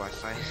about this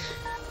Wi-Fi.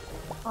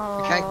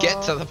 Oh, I can't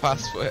get to the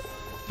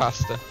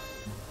pasta.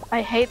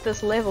 I hate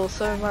this level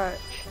so much.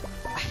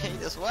 I hate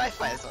this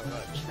Wi-Fi so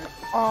much.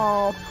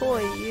 Oh,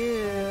 poor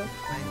you.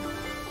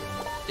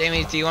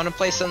 Jamie, do you want to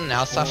play something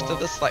else after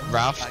this, like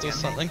Raft or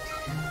something?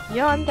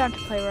 Yeah, I'm down to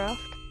play Raft.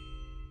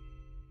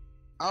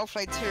 I'll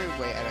play 2.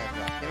 Wait, I don't have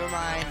Raft. Never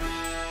mind.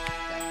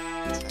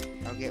 That's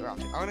fine. I'll get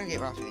Raft. I wanna get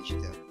Raft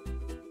eventually though.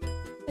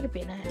 It'd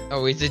be nice.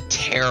 Oh, we did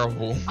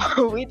terrible.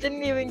 Oh, we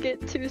didn't even get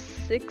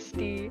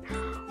 260.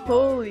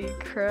 Holy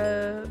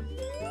crap.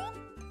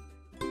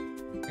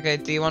 Okay,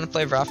 do you want to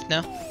play Raft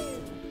now?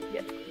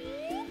 Yeah.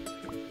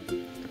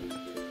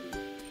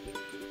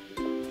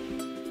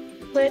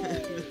 But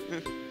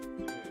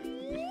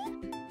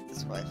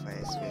This Wi-Fi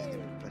is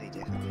really bloody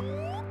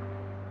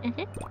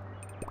different.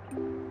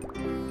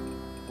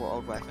 What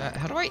old Wi-Fi?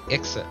 How do I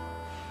exit?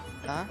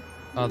 Huh?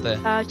 Oh,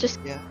 there. just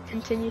Yeah.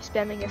 continue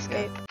spamming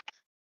escape.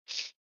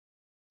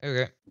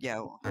 Okay. Yeah.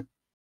 Well,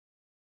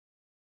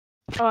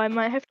 Oh, I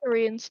might have to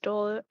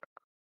reinstall it.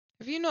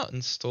 Have you not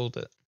installed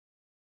it?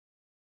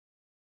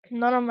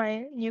 Not on my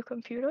new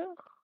computer.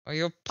 Oh,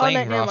 you're Oh,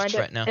 playing no, never Raft mind.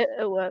 right now.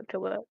 It worked, it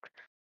worked.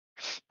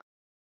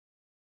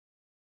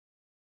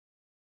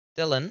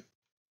 Dylan,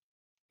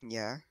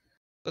 yeah.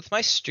 with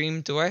my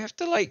stream, do I have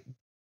to like,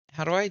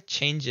 how do I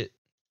change it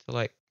to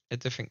like a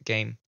different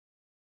game?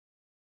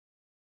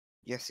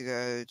 You have to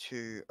go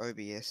to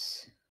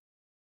OBS,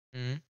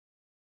 Hmm.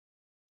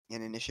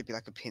 and then there should be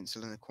like a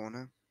pencil in the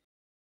corner.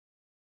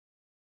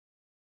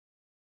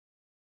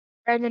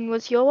 Brandon,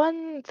 was your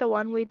one the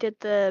one we did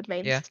the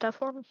main Yeah.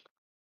 stuff on?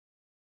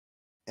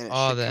 And it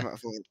Oh, should there. come up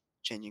for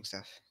changing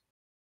stuff.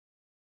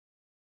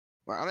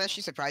 Well, I'm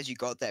actually surprised you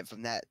got that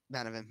from that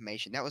amount of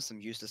information. That was some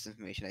useless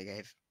information I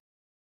gave.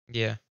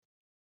 Yeah.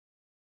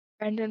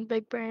 Brandon,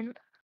 big brain.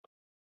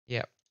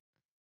 Yep.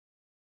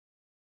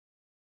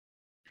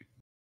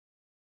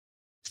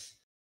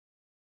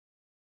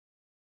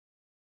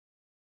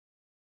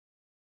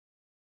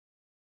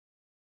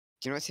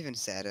 Do you know what's even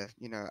sadder?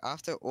 You know,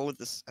 after all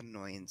this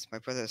annoyance, my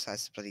brother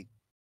decides to bloody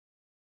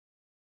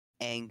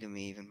anger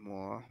me even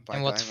more by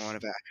And going what's on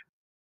about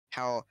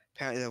how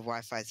apparently the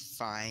Wi-Fi is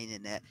fine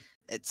and that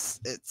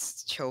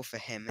it's chill for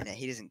him and that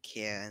he doesn't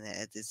care and that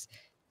it is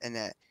and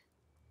that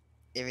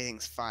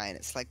everything's fine.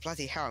 It's like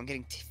bloody hell! I'm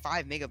getting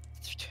 5 mega.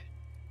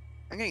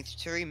 I'm getting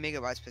 3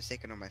 megabytes per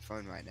second on my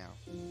phone right now.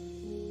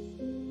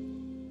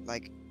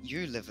 Like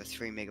you live with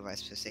 3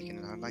 megabytes per second,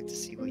 and I'd like to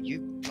see what you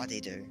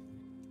bloody do.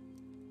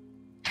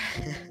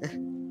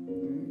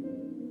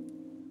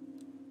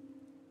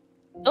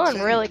 Dylan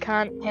So- really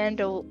can't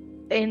handle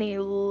any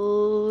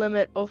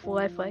limit of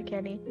Wi-Fi,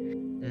 can he?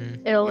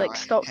 Mm. It'll No, like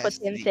stop it for has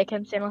to 10 be.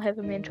 seconds and I'll have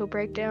a mental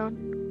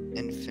breakdown.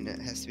 Infinite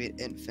has to be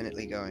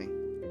infinitely going.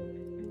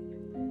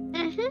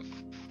 Mm-hmm.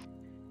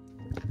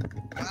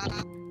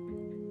 Ah,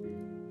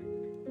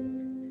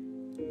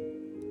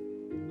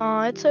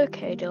 Oh, it's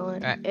okay,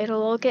 Dylan. Alright.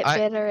 It'll all get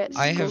better at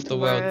school I have the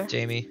tomorrow. world,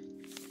 Jamie.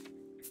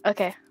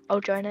 Okay, I'll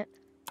join it.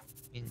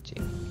 Me and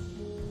Jamie.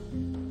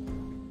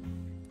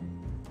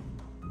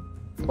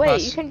 Wait,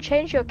 Pass. you can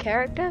change your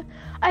character?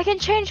 I can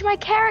change my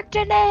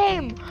character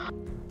name!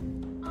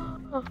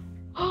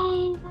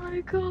 Oh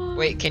my god.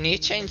 Wait, can you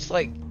change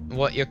like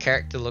what your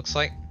character looks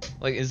like?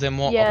 Like, is there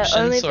more Yeah,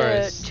 only options or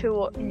the is?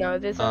 two. No,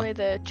 there's Oh. only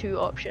the 2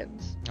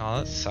 options. Oh,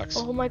 that sucks.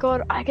 Oh my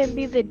god, I can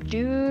be the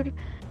dude.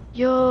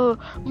 Yo,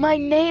 my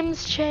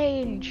name's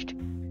changed.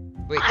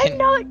 Wait, I'm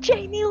not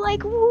Jamie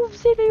like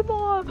Wolves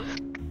anymore.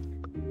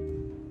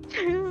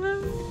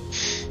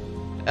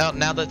 Oh,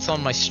 now that's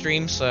on my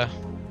stream, sir.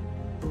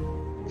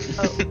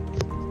 Oh.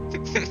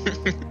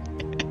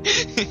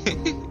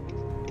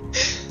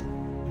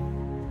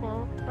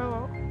 Well, oh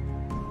well.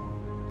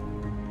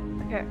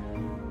 Okay.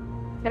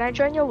 Can I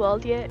join your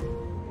world yet?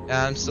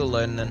 I'm still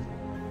learning.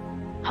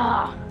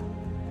 Ah.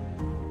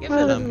 Give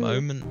it a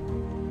moment.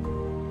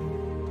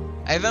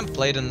 I haven't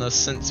played in this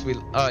since we.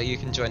 Oh, you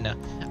can join now.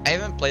 I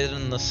haven't played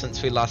in this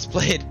since we last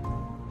played,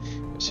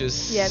 which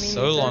was Yeah, me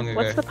so neither. long ago.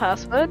 What's the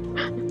password?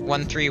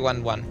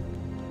 1311.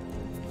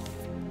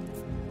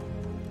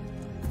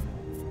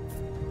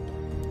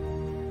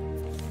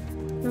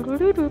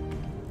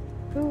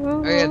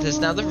 Oh yeah, there's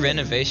now the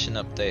renovation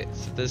update,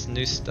 so there's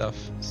new stuff.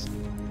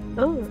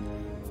 Oh.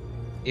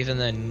 Even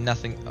though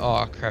nothing.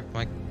 Oh crap,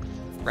 my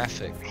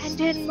graphics. And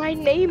then my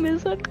name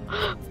isn't.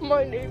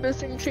 My name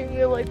isn't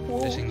Jamie like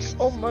Wolves. Fishing.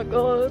 Oh my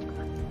god.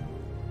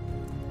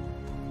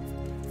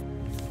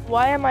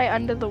 Why am I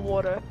under the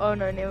water? Oh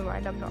no, never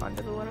mind. I'm not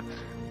under the water.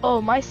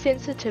 Oh, my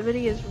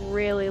sensitivity is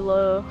really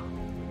low.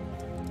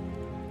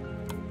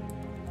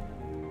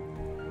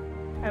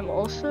 I'm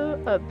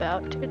also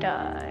about to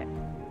die.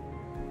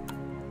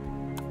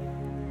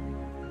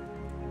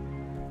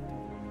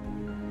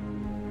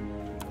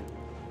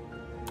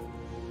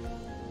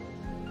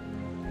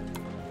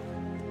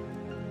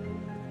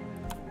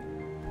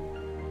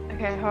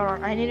 Okay, hold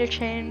on. I need to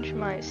change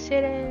my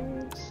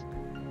settings,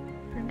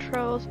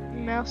 controls,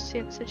 mouse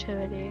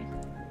sensitivity.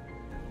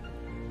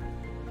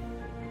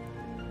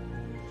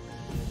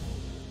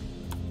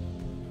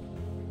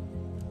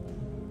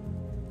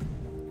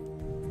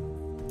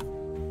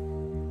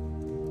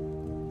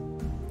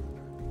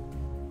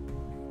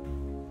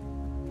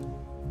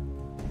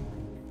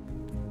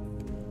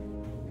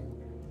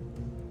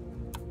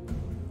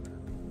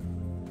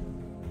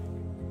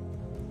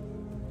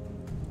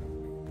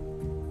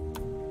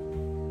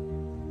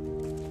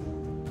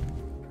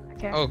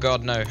 Okay. Oh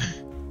god, no.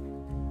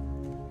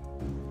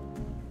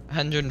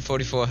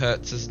 144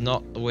 hertz is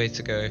not the way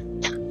to go.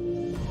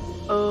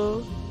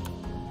 Oh.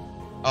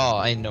 Oh,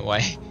 I know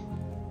why.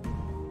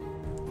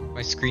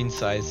 My screen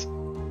size. I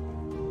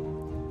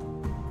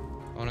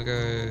wanna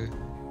go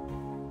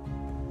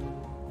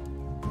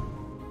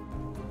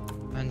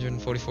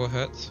 144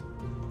 hertz.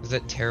 Is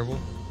that terrible?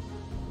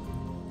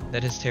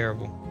 That is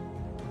terrible.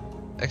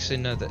 Actually,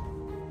 no, that.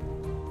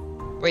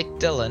 Wait,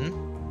 Dylan.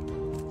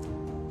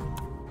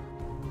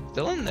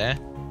 Dylan there?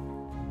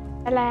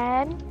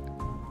 Alan?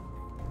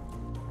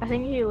 I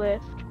think he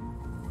left.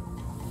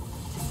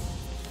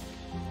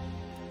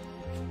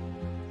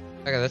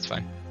 Okay, that's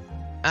fine.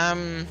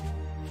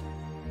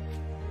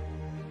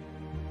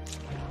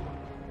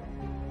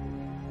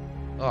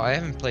 Oh, I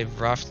haven't played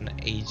Raft in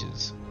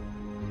ages.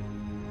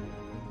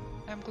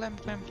 Clam.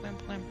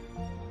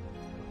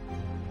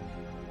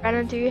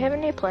 Brandon, do you have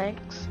any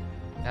planks?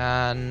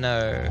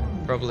 No,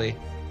 probably.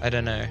 I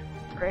don't know.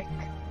 Frick.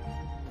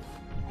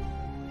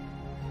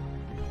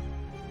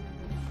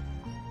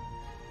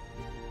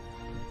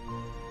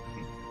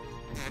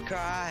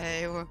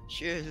 Cry,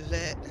 won't you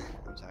let...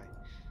 I'm sorry.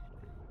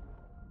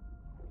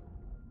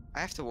 I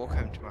have to walk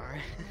home tomorrow.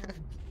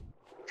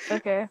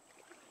 Okay.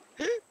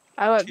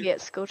 I won't be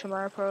at school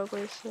tomorrow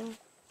probably, so.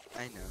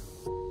 I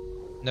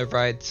know. No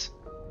rides.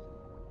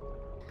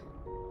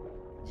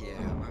 Yeah,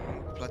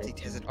 bloody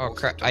desert. Oh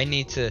crap, I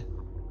need to.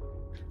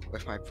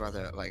 With my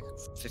brother at like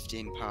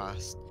 15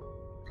 past.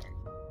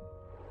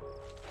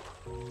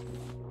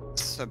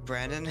 So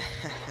Brandon,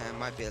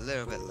 might be a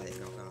little bit late,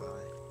 not gonna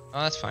lie.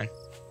 Oh, that's fine.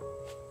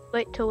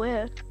 Wait till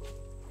where?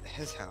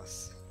 His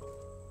house.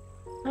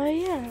 Oh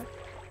yeah.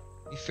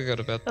 You forgot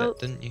about that, Oh.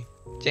 didn't you?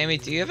 Jamie,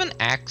 do you have an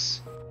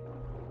axe?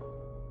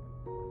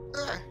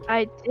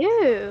 I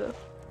do.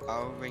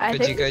 I'll ring I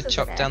Could think you go this is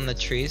chop an down the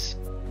trees?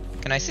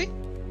 Can I see?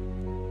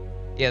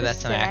 Yeah, This that's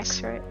is an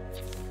axe. right?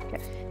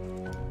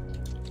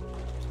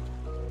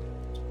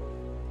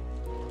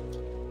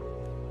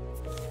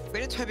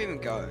 Where did Toby even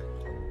go?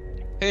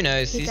 Who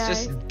knows? He He's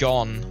just died.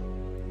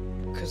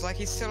 gone. Cause like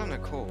he's still on a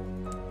call.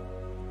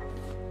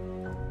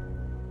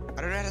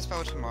 I don't know how to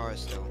spell tomorrow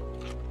still.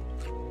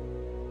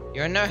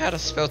 You don't know how to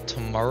spell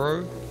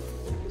tomorrow?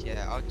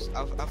 Yeah,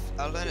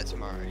 I'll learn it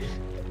tomorrow.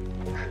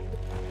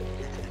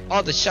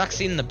 Oh, the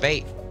shark's eating the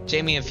bait.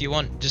 Jamie, if you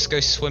want, just go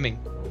swimming.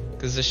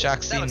 Because the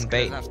shark's That was eating good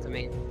bait. enough to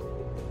me.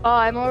 Oh,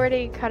 I'm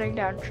already cutting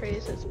down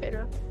trees. It's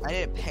better. I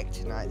need a peck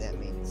tonight. That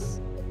means.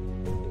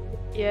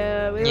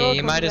 Yeah, we were Yeah, all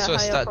you might talking as about well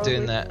how you're start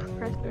doing probably that.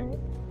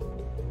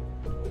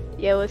 procrastinating.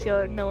 Yeah, with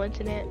your no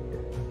internet.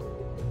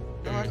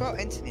 No, I got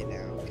internet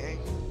now. Okay,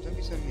 don't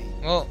be so mean.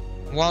 Well,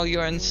 while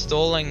you're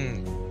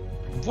installing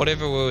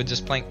whatever we were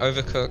just playing,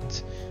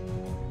 Overcooked,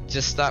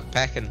 just start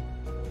packing.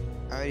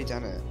 I already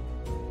done it.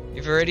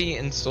 You've already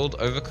installed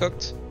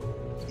Overcooked?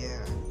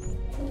 Yeah.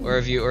 Or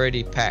have you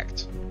already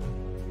packed?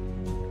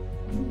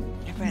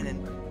 Hey, Brandon,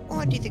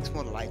 what do you think's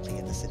more likely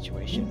in this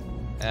situation?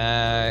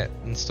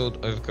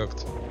 Installed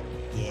Overcooked.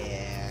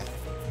 Yeah.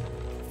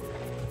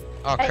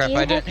 Oh Hey, crap, you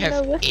I don't have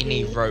have no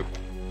any whiskey. rope.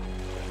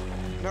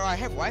 No, I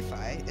have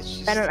Wi-Fi. It's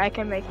just Then I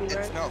can make you it's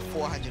right. not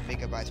 400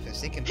 megabytes per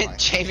second. Wi-Fi.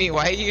 Jamie,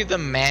 why are you the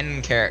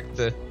man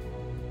character?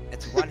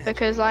 It's 100.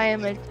 Because I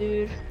am a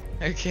dude.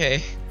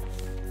 Okay.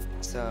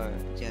 So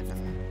yeah, no.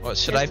 What,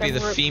 should Yes, I be I'm the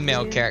rope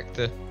female dude.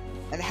 character?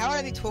 And how would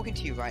I be talking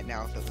to you right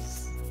now if it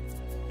was?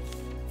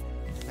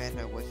 If I had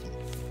no Wi-Fi.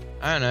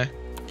 I don't know.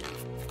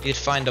 You'd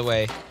find a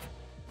way.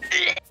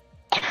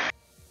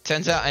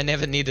 Turns out I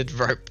never needed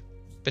rope.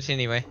 But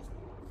anyway.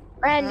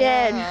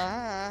 Brandon!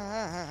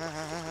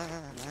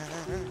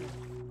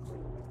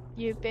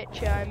 You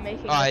betcha I'm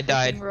making Oh, a I fishing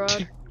died.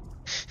 rod.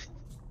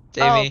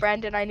 Jamie, Oh,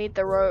 Brandon, I need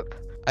the rope.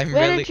 I'm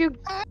Where really did you...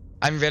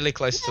 I'm really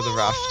close to the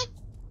raft.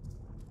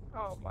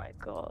 Oh my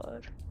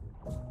god.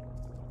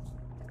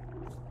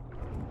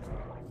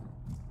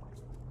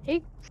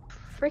 He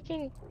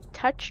freaking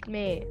touched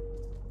me.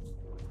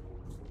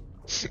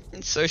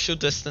 Social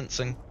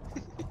distancing.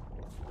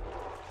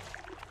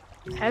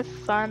 Have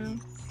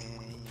fun.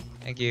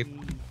 Thank you.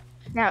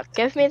 Now,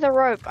 give me the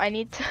rope. I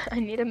need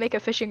to make a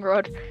fishing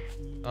rod.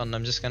 Oh, and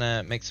I'm just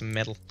gonna make some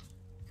metal.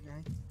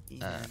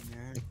 I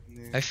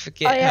Oh,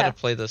 forget how yeah. to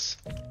play this.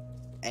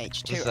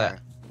 H2O. What's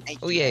that?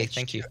 Oh, yay,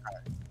 thank you.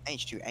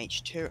 H2O.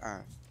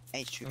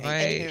 H2 Have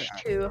I-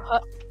 H2O. Too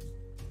hot.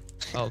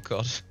 Oh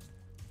god.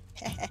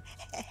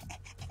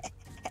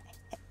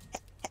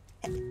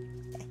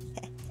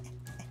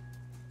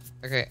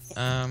 Okay,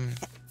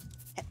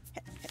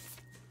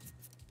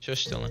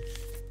 Shush, Dylan.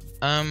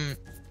 I'm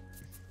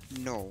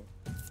No.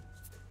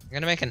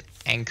 gonna make an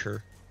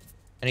anchor.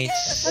 I need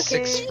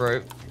Okay. 6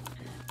 rope,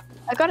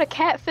 I got a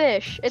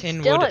catfish. It's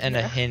 10 still wood, in and a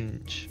there.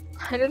 hinge.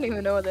 I don't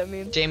even know what that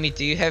means. Jamie,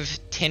 do you have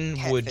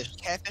 10 wood? Catfish.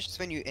 Catfish is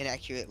when you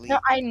inaccurately. No,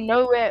 I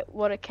know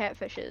what a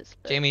catfish is.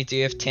 But... Jamie, do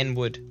you have 10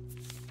 wood?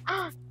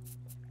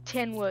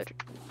 10 wood.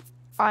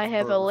 I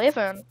have Oh.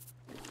 11.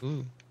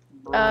 Ooh.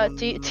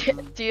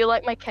 Do you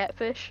like my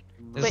catfish?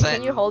 Is Wait, that-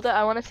 can you hold it?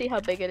 I want to see how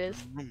big it is.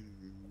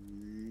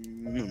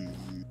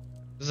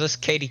 Is this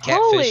Katie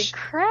Holy Catfish?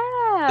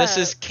 crap! This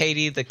is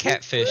Katie the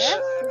Catfish.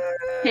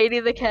 Katie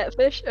the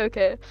catfish.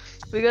 Okay,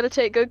 we gotta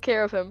take good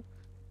care of him.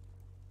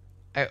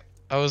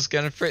 I was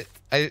gonna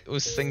I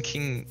was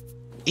thinking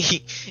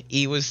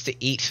E was to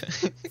eat.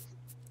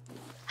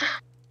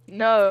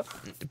 No,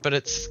 But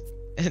it's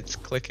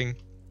clicking.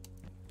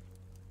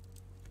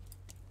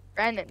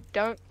 Brandon,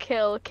 don't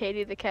kill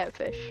Katie the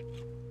catfish.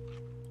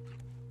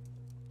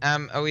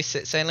 Are we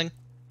set sailing?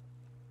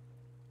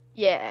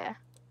 Yeah.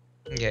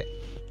 Okay.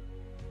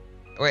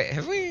 Wait,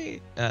 have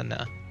we? No,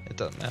 it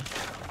doesn't matter.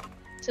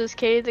 So is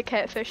Katie the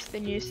catfish the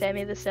new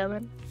Sammy the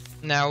salmon?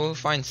 Now we'll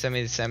find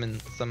Sammy the salmon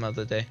some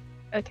other day.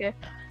 Okay.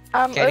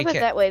 Katie Over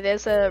cat- that way,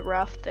 there's a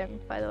raft thing,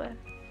 by the way.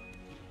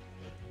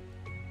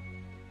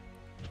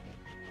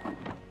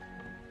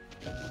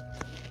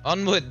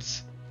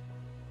 Onwards!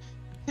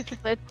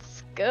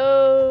 Let's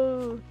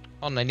go.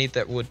 On, I need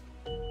that wood.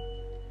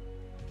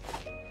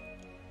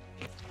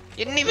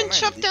 You didn't even Mine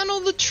chop is- down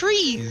all the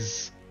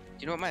trees!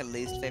 Do you know what my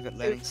least favorite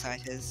learning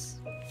site is?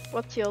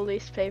 What's your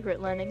least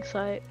favorite learning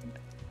site?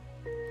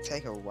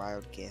 Take a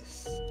wild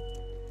guess.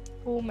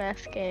 Cool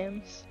math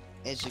games.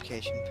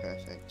 Education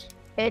perfect.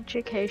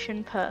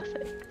 Education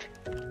perfect.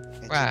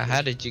 Wow,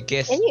 how did you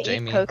guess, Can you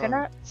Jamie? eat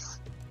coconuts?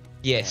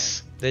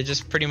 Yes, they're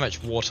just pretty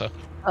much water.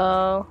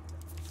 Oh,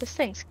 this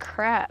thing's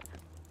crap.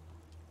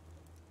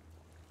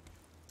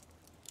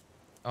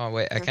 Oh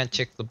wait, I can't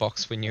check the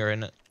box when you're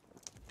in it.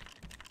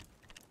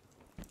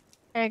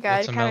 Hey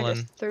guys, kind of Watermelon,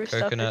 just threw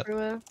coconut. stuff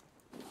everywhere.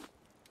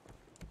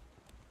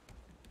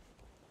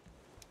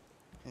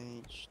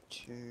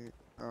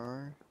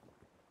 H2O.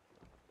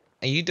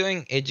 Are you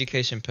doing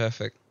education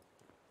perfect?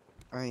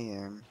 I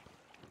am.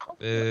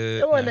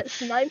 Dylan, No.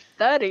 it's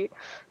 9:30.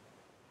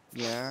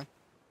 Yeah.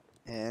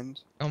 And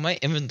Oh, my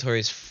inventory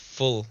is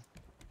full.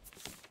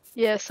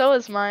 Yeah, so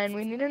is mine.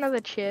 We need another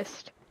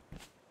chest.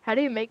 How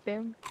do you make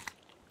them?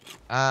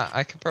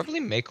 I could probably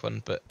make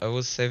one, but I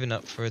was saving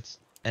up for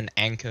an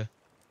anchor,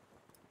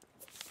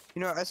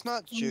 you know it's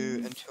not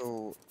due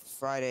until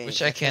Friday.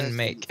 which I can Thursday.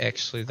 make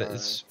actually. That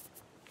is.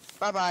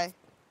 Bye bye.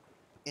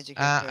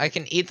 Education. I perfect.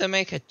 can either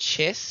make a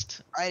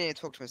chest I need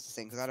to talk to Mr.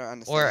 Singh because I don't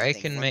understand. or this I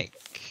thing. can What-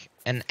 make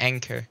an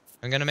anchor.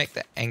 I'm gonna make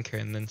the anchor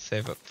and then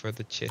save up for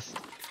the chest.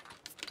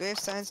 Do we have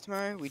science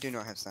tomorrow? We do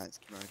not have science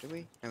tomorrow, do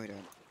we? No, we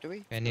don't. Do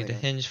we? I No, need we a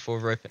don't. hinge for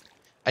rope.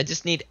 I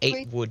just need 8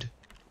 Wait. wood.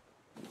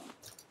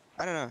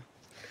 I don't know.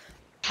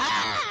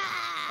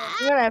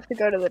 I'm gonna have to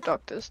go to the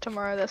doctor's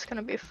tomorrow. That's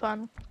gonna be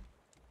fun.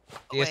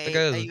 You have to Wait,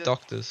 go are to the you-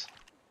 doctors.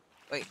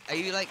 Wait, are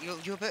you like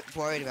you're a bit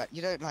worried about?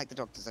 You don't like the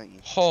doctors, don't you?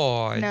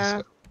 Oh, I just No.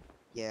 got-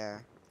 Yeah.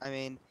 I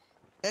mean,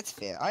 that's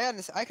fair.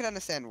 I can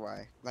understand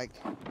why. Like,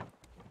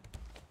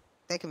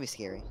 they can be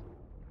scary.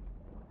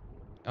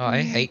 oh, I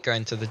Mm. hate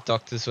going to the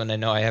doctors when I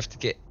know I have to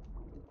get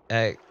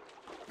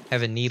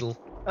have a needle.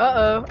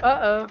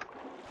 Uh-oh.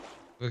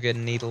 We'll get a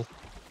needle.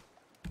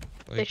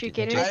 We'll Did you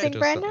get inject anything, it or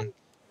Brandon? something.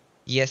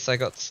 Yes, I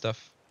got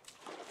stuff.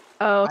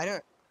 Oh,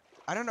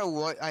 I don't know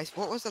what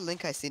was the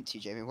link I sent to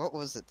you, Jamie? What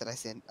was it that I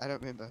sent? I don't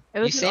remember. it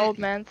was an sent- old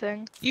man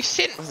thing. You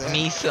sent Was it?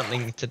 me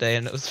something today,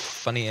 and it was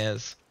funny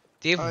as.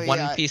 Do you have Oh, one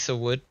yeah, piece of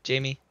wood,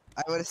 Jamie?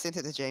 I would have sent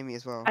it to Jamie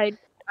as well. I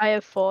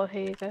have 4.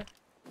 Here you go.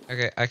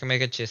 Okay, I can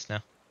make a chest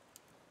now.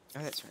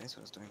 Oh, that's right. That's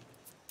what I was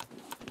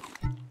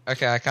doing.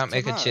 Okay, I can't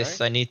make a Tomorrow,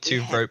 chest. I need we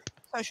 2 have rope.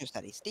 Social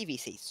studies,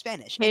 DVC,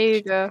 Spanish. Here you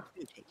English, go.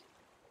 music.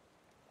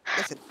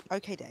 It's an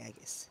okay day, I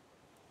guess.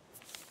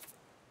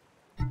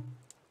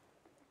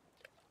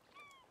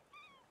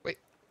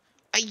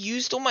 I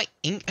used all my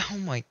ink. Oh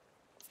my.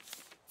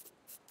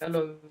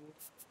 Hello.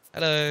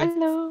 Hello.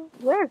 Hello.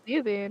 Where have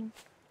you been?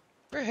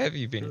 Where have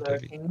you been,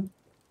 Toby? Lurking.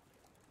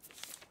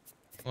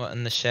 What,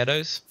 in the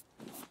shadows?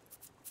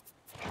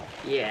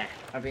 Yeah,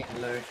 I've been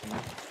lurking.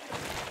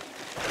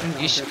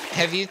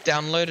 Have you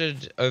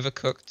downloaded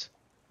Overcooked?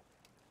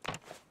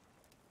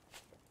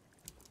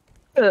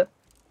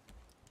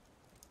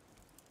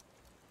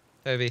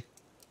 Toby.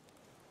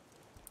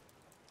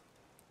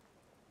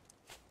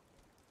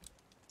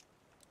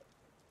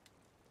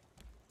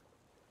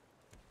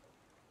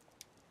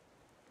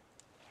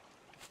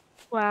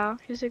 Wow,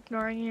 he's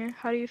ignoring you.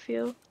 How do you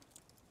feel?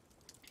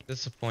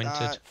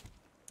 Disappointed.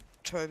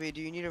 Toby,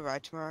 do you need a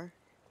ride tomorrow?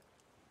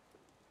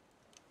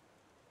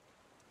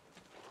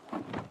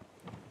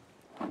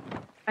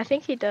 I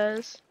think he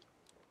does.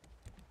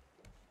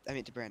 I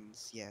mean, to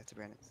Brandon's. Yeah, to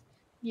Brandon's.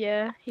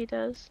 Yeah, he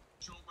does.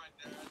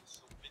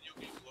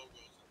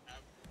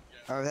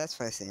 Oh, that's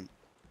what I sent.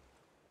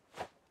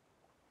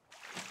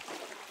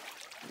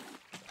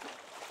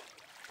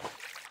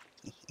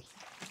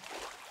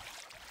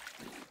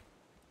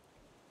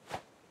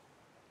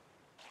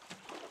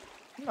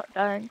 I'm not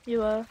dying.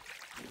 You are.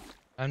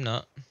 I'm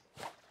not.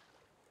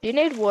 Do you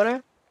need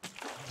water?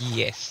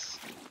 Yes.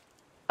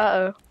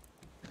 Uh-oh.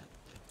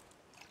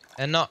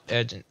 And not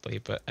urgently,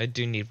 but I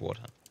do need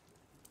water.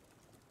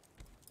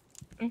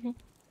 Mm-hmm.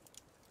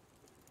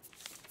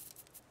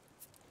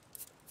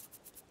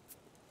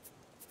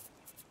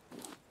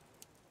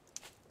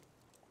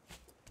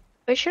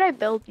 Where should I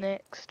build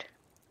next?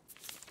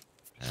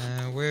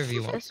 Wherever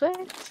you want. This way?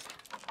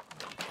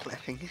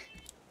 Clapping.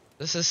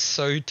 This is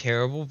so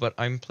terrible, but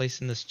I'm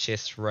placing this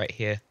chest right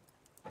here.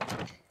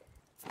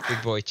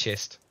 Big boy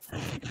chest.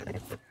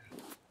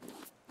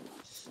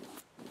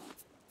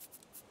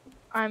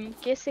 I'm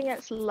guessing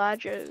it's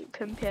larger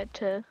compared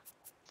to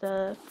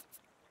the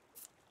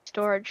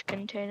storage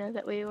container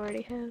that we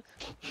already have.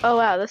 Oh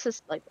wow, this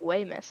is like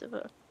way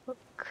massiver. Oh,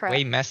 crap.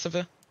 Way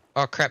massiver?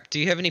 Oh crap, do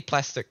you have any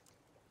plastic?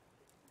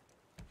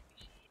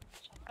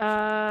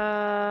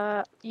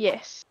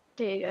 Yes.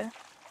 There you go.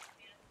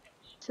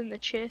 It's in the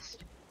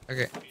chest.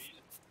 Okay.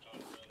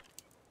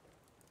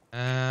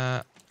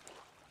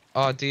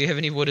 Oh, do you have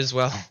any wood as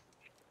well?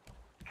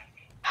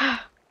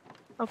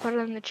 I'll put it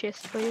in the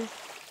chest for you.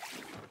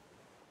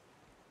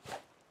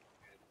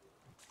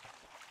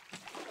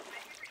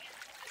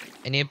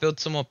 I need to build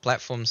some more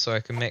platforms so I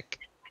can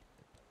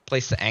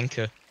place the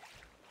anchor.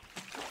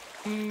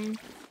 Mm,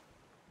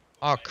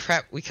 Oh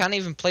crap, we can't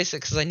even place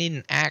it because I need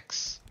an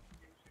axe.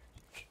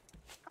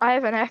 I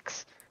have an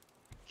axe.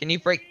 Can you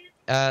break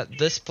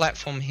this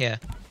platform here?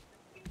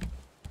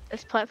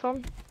 This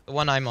platform? The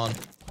one I'm on.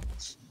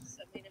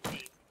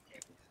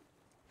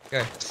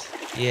 Go.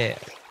 Yeah,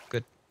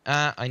 good.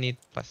 I need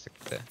plastic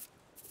there.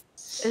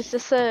 Is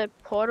this a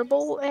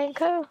portable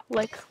anchor?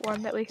 Like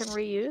one that we can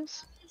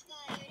reuse?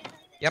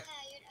 Yep.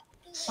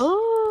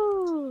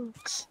 Oh!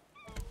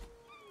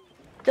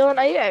 Dylan,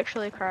 are you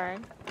actually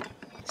crying?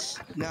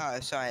 No,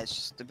 sorry, it's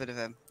just a bit of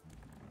a,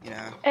 you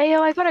know. Hey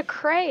yo, I got a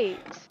crate!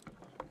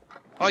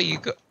 Oh, you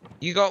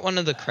got one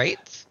of the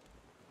crates?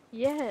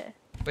 Yeah.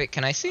 Wait,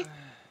 can I see?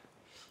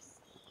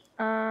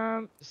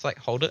 Just like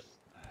hold it.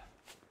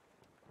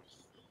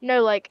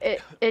 No, like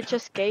it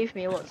just gave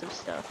me lots of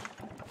stuff.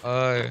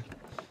 Oh.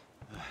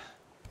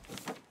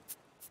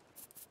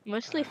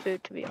 Mostly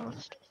food, to be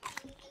honest.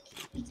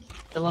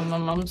 Dylan, my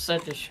mum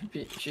said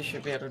she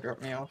should be able to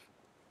drop me off.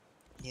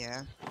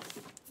 Yeah.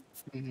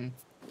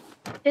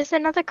 There's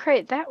another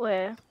crate that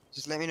way.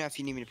 Just let me know if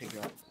you need me to pick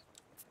it up.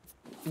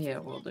 Yeah,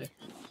 will do.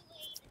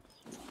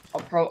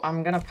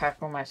 I'm gonna pack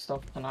all my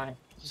stuff tonight.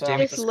 So Jamie- I'll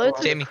There's just loads go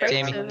of Jamie, crates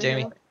Jamie, over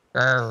Jamie. here.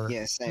 Grr.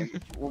 Yeah,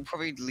 same. We'll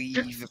probably leave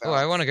about. Oh,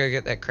 I want to go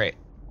get that crate.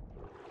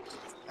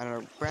 I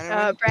don't know. Brandon,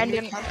 when do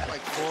Brandon. you come?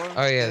 Like 4?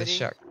 Oh yeah, the 30?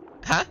 shark.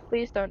 Huh?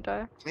 Please don't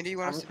die. When do you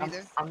want us to be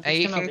there? I'm just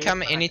You gonna can leave come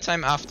when I-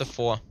 anytime after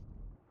 4.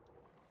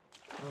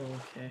 Oh,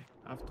 okay.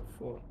 After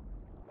 4.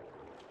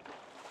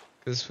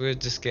 Because we'll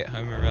just get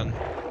home around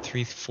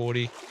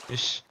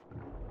 3:40-ish.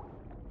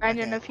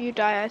 Brandon, Okay. if you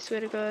die, I swear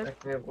to God.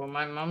 Okay, well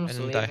my mum's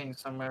And die. leaving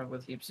somewhere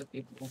with heaps of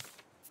people.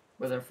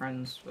 With her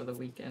friends for the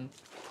weekend.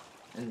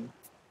 And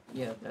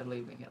yeah, they're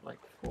leaving at like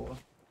 4.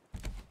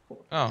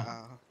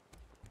 Oh,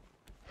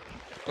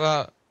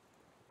 well.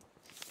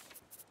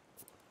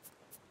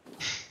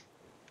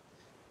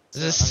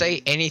 Does it So, I say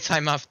mean-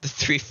 anytime after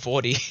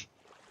 3:40?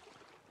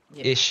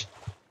 Yeah. Ish.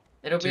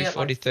 It'll be at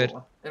like 2:43.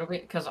 4. It'll be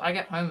because I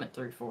get home at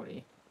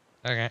 3:40.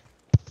 Okay.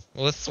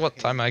 Well, that's what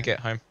Okay, time I yeah. get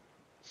home.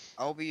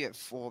 I'll be at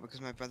 4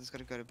 because my brother's got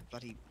to go to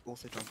bloody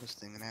orthodontist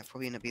thing, and I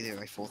probably end up be there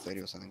by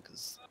 4:30 or something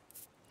because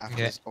after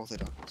Okay. this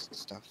orthodontist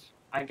stuff.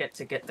 I get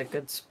to get the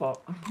good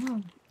spot.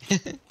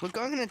 We're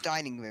going in a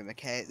dining room,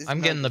 okay? There's I'm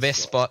no getting the good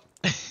best spot.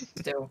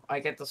 Still, I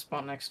get the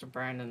spot next to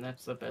Brandon.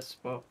 That's the best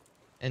spot.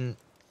 And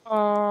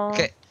Aww.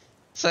 okay,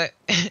 so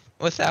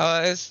with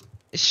ours,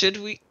 should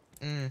we?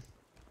 Toby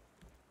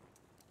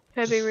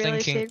Just really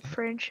thinking- said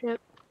friendship.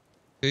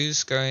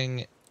 Who's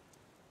going?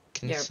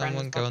 Can Yeah,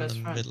 someone Brandon's go my in best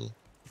the friend. middle?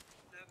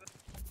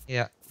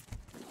 Yeah.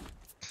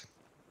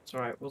 It's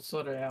alright. We'll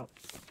sort it out.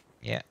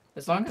 Yeah.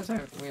 As long as our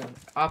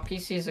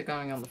PCs are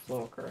going on the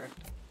floor, correct?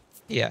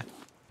 Yeah.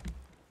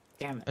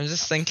 Damn it. I'm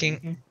just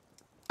thinking.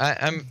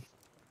 I'm.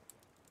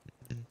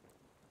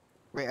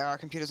 Wait, are our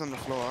computers on the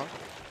floor?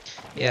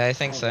 Yeah, I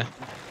think so.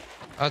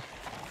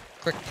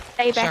 Quick,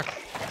 Stay Chuck.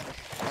 back.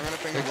 I'm gonna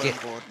bring a Okay.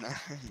 wooden board now.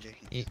 I'm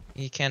joking.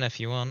 You can if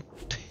you want.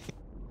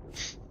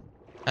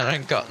 I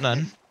don't got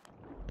none.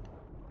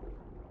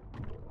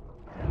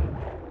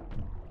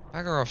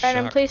 Bugger off,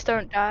 Brandon, Shark. please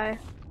don't die.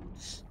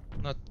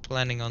 Not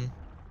planning on.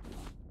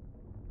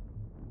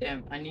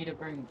 Damn, I'm gonna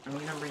bring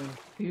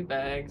 2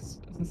 bags.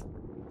 2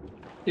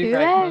 2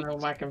 bags bags? and all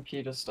my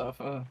computer stuff.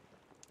 Oh.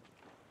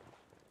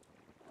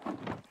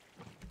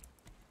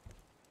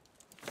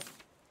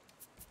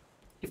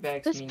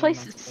 Bags This meaning place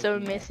my is so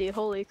sleeping bag. messy.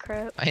 Holy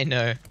crap. I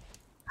know.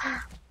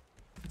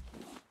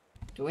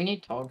 Do we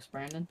need togs,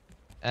 Brandon?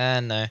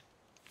 No.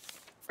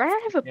 Brandon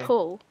have a Yeah.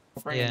 pool.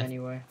 I'll bring Yeah. them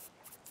anyway.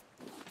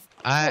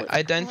 Holy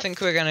I don't crap.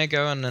 think we're gonna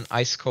go in an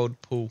ice cold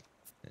pool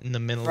in the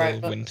middle Right,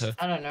 of but winter.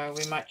 I don't know.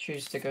 We might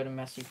choose to go to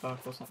Messy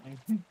Park or something.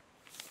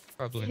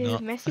 Probably Dude,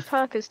 not. Messy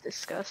Park is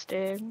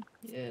disgusting.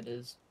 Yeah, it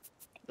is.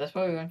 That's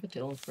why we went for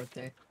Dylan's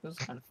birthday. It was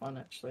kind of fun,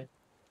 actually.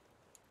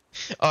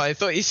 Oh, I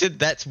thought you said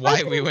that's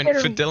why we went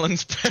for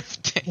Dylan's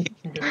birthday.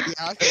 Yeah,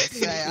 I was gonna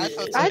say, I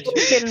thought I so.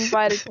 didn't get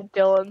invited to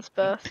Dylan's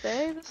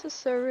birthday. This is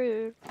so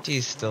rude.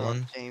 Jeez,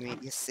 Dylan. Oh, Jamie,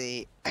 you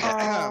see. I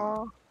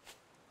Aww.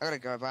 gotta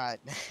go, bye.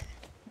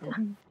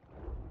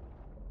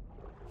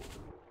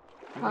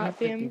 Heart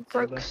being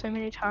broke so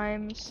many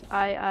times.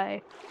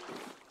 I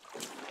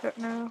don't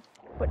know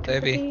what to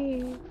Toby.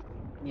 believe.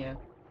 Yeah.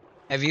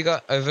 Have you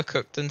got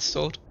Overcooked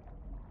installed?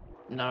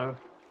 No.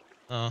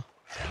 Oh.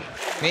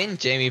 Me and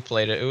Jamie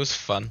played it. It was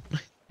fun.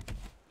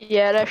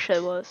 Yeah, it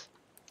actually was.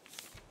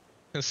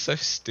 It was so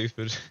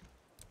stupid.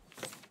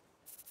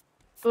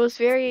 It was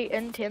very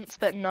intense,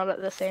 but not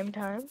at the same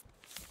time.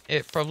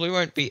 It probably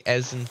won't be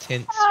as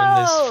intense when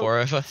there's Oh! 4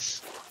 of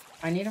us.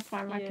 I need to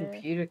find my Yeah.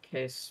 computer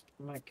case.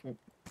 Hang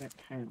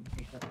on.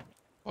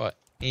 What?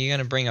 Are you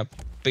gonna bring a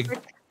big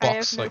I have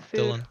box no like food.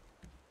 Dylan?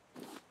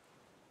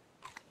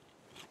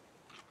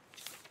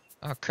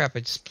 Oh crap, I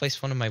just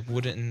placed one of my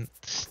wooden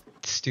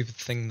stupid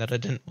thing that I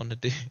didn't want to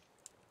do.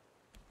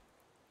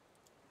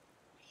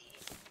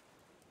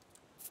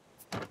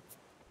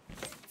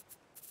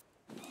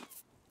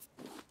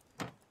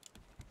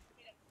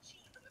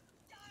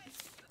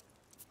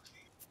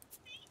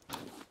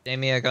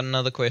 Jamie, I got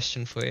another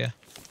question for you.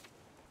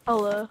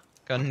 Hello.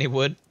 Got any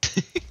wood?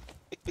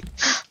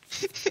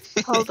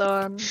 Hold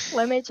on.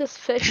 Let me just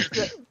fish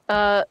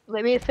let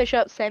me fish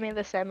up Sammy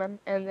the salmon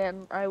and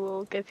then I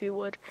will give you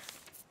wood.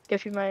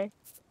 Give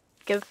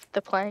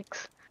the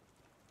planks.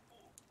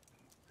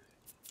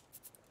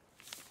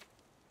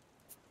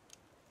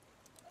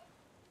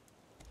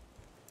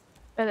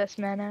 Oh, that's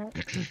mana.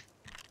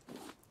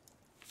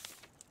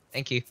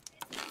 Thank you.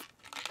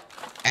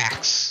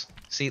 Axe.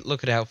 See,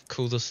 look at how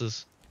cool this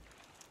is.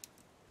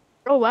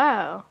 Oh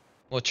wow.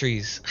 More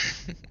trees.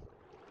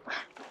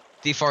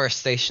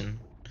 Deforestation.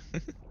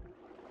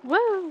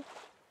 Woo!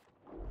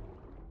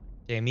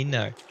 Jamie,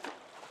 no.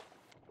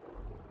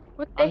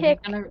 What the heck?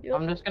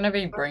 I'm just gonna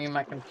be bringing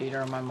my computer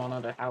and my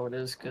monitor how it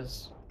is,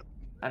 cause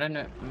I don't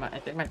know. I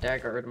think my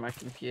dad got rid of my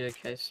computer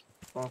case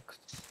box.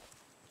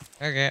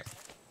 Okay.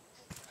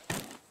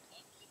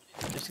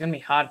 It's gonna be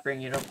hard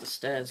bringing it up the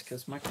stairs,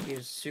 cause my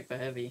computer's super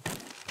heavy.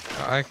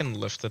 I can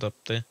lift it up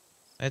there.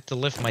 I had to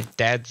lift my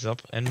dad's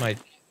up and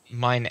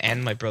mine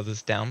and my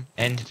brother's down.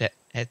 And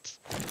it's...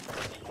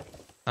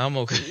 I'm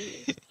all good.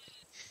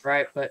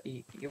 Right, but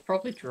you'll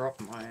probably drop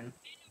mine.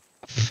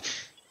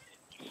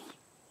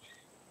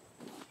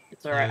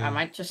 It's alright. I Yeah.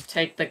 might just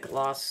take the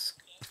glass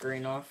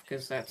screen off,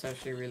 cause that's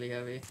actually really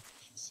heavy.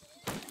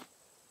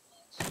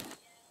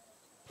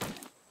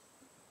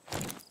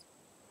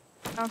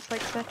 Sounds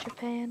like such a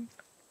pain.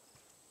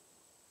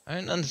 I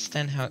don't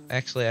understand how...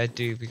 Actually, I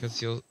do,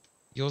 because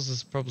yours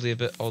is probably a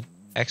bit old.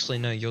 Actually,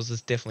 no, yours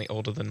is definitely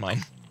older than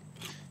mine.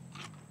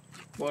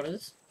 What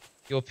is?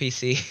 Your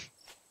PC.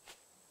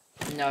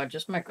 No,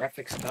 just my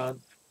graphics card.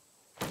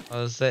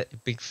 Oh, is that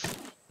big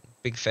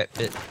fat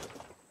bit?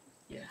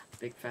 Yeah,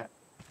 big fat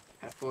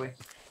boy.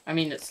 I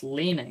mean, it's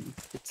leaning.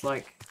 It's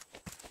like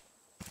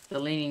the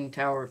Leaning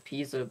Tower of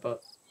Pisa,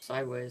 but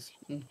sideways.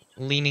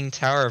 Leaning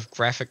tower of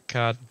graphic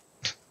card.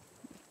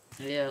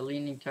 Yeah,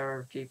 Leaning Tower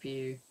of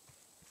GPU.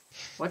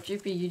 What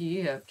GPU do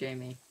you have,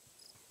 Jamie?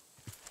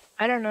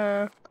 I don't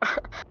know. I'm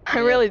Yeah.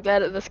 really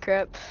bad at this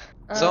crap.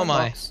 So am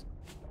I. Box.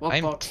 What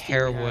I'm box do you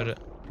terrible at have? it.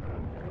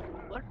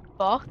 What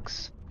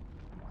box?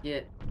 Yeah.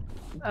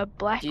 A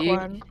black Do you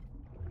one.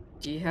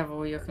 do you have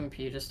all your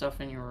computer stuff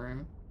in your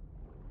room?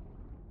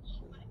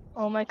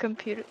 Oh, my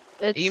computer.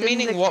 It's you in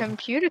meaning the what-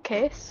 computer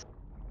case.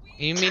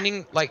 Are you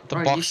meaning like the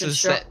Bro, you should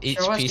boxes that each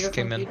show us piece your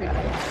came in? computer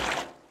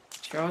case.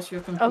 Show us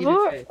your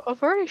computer case.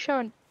 I've already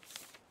shown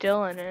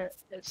Dylan it.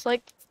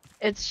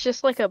 It's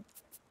just like a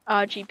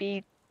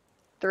RGB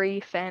 3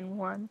 fan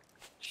one.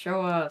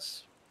 Show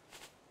us.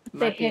 The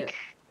Might be heck?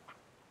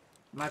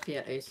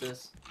 an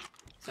Asus.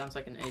 Sounds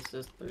like an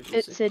Asus 3060.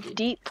 It's a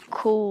deep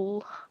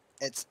cool.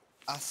 It's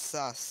a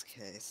sus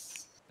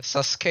case. A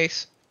sus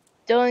case?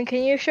 Dylan,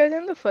 can you show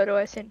them the photo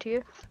I sent to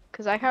you?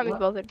 Because I can't be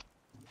What? bothered.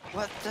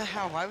 What the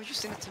hell? Why would you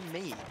send it to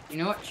me? You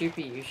know what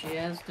GPU she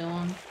has,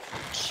 Dylan?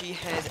 She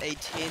has a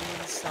 10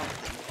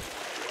 something.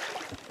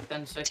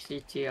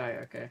 1060 Ti,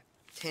 okay.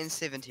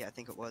 1070, I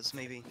think it was,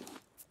 maybe.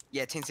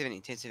 Yeah, 1070.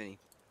 Is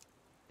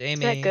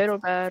that Jamie. good or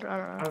bad? I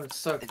don't know. Oh, it's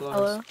so close.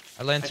 Hello?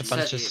 I learned I a bunch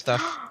said of it.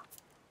 stuff.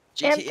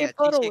 Empty yeah,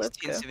 bottle, GTX let's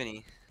go.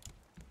 1070.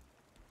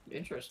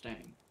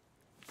 Interesting.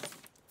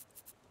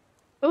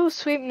 Oh,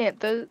 sweep net.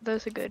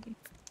 Those are good.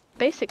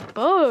 Basic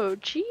bow.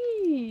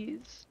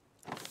 Jeez.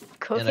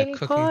 In a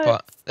cooking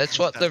pot. That's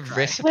what the That's right.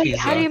 recipes Wait,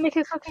 how are. do you make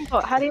a cooking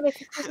pot? How do you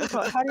make a cooking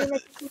pot? How do you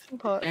make a cooking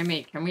pot?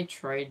 Jamie, can we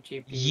trade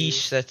GPUs?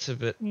 Yeesh, that's a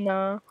bit.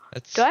 No.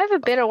 That's. Do I have a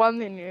better one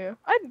than you?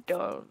 I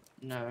don't.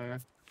 No.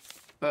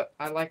 But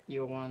I like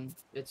your one.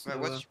 It's Wait,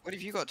 newer. what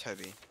have you got,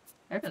 Toby?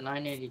 I have a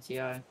 980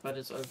 Ti, but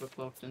it's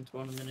overclocked in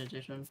Tournament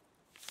Edition.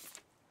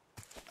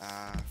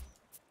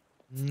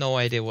 No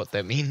idea what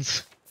that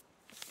means.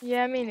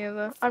 Yeah, me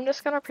neither. I'm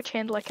just gonna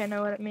pretend like I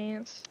know what it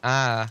means.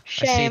 Ah, I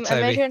see, Shame. Toby.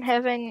 Imagine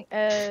having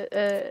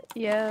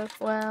yeah,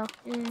 wow.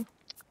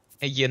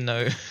 You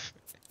know.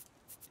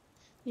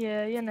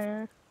 Yeah, you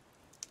know.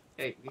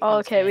 Okay, you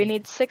Oh, can okay, we see.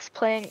 need 6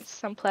 planks,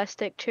 some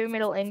plastic, 2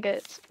 metal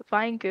ingots,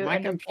 fine goo, My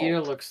and a computer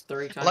bolt. looks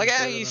 3 times Like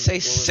how better you than say all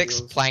of 6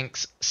 yours.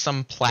 planks,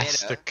 some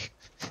plastic.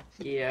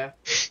 Yeah.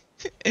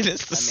 And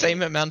it's the I mean-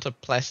 same amount of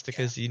plastic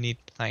Yeah. as you need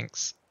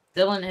planks.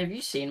 Dylan, have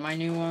you seen my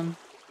new one?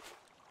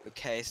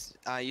 Okay,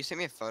 you sent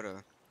me a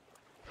photo.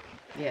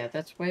 Yeah,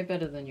 that's way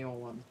better than your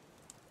one.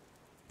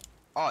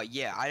 Oh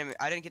yeah,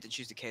 I didn't get to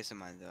choose the case of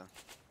mine though.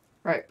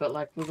 Right, but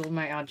like with all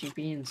my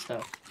RGB and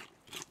stuff.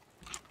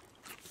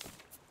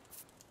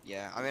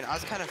 Yeah, I mean I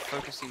was kind of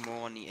focusing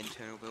more on the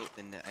internal build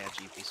than the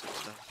RGB sort of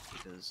stuff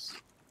because.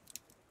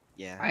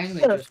 Yeah. I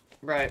only Ugh. just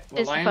right.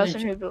 It's Well, the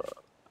person who built.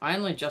 I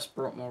only just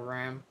brought more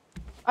RAM.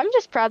 I'm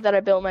just proud that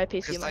I built my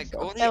PC Because like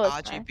myself. all the That was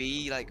nice.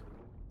 RGB like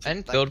I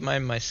didn't like, build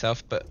mine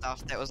myself, but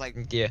stuff that was like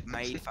yeah.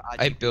 made for RGB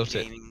I built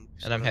it, gaming,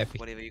 and I'm sort of, happy.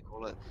 Whatever you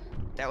call it,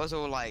 that was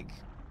all like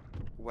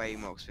way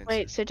more expensive.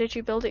 Wait, so did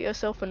you build it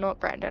yourself or not,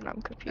 Brandon?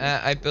 I'm confused.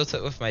 I built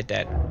it with my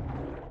dad.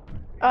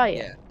 Oh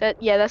yeah,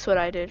 that's what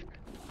I did.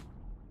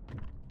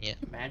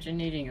 Imagine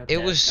needing your It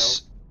dad's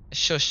was...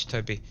 Shush,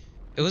 Toby.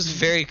 It was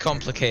very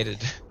complicated.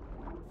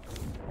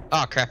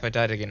 Oh crap, I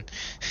died again.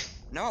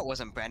 No, it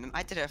wasn't, Brandon.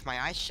 I did it with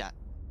my eyes shut.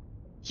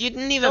 You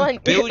didn't even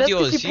Dylan, build that's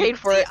 'cause yours. you paid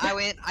for See,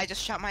 it. I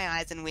just shut my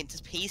eyes and went to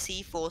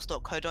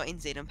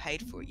pcforce.co.nz and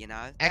paid for it. You know.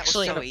 That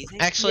Actually, was so easy.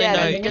 actually Yeah, no.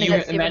 then help. you're You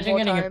gonna get Imagine more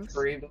getting a times.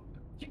 pre-built.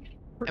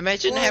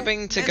 imagine Well,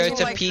 having to that's go all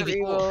to I PV.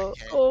 could've bought.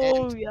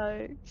 Oh, And-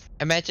 yikes.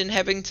 Imagine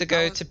having to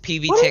go to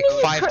PV What do Tech you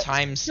mean 5 pre-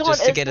 times John,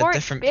 just to it's get a more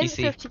different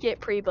expensive PC. to get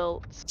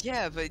pre-built.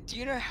 Yeah, but do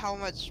you know how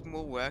much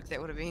more work that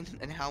would have been,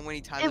 and how many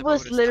times I It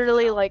was would've stuffed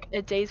literally up? like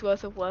a day's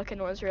worth of work and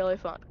it was really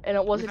fun. And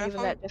it wasn't but even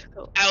if I- that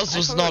difficult. Ours I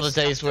was probably not a would've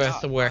day's stuffed it worth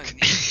up, of work.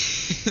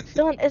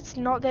 Dylan, it's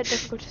not that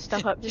difficult to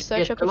stuff up. Just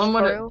search Yeah, up a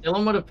tutorial.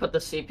 Dylan would have put the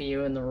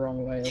CPU in the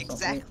wrong way or something.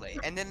 Exactly,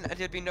 and then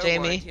there'd be no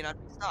Jamie? warranty and I'd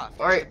be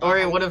stuffed. Or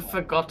he would have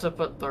forgot to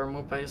put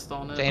thermal paste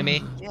on it.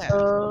 Jamie,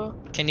 Yeah.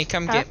 can you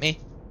come Huh? get me?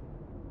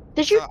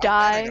 Did you So I'm glad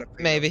I die? got a pre-built,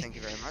 Maybe. Thank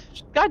you very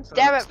much. God So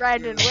damn let's it,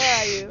 Brandon, do- where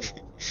are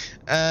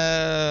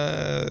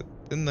you?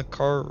 In the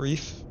coral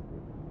reef.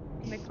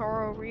 In the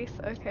coral reef?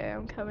 Okay,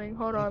 I'm coming.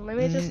 Hold on, let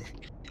me just...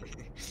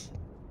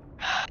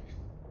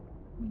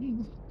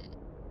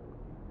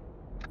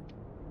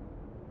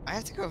 I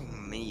have to go with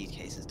mini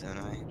cases, don't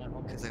I?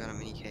 Because I got a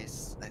mini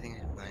case. I think I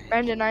have my.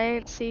 Brandon, I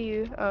ain't see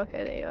you. Oh,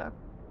 okay, there you are.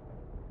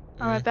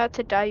 I'm about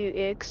to die, you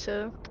egg,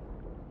 so...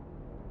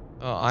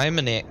 Oh, I'm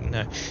an egg.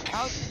 No.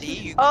 How dare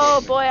you? Oh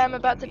call me boy, I'm Jamie?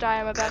 about to die,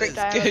 I'm about to That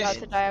die, is I'm good. about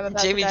to die, I'm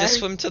about Jamie, to die. just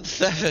swim to the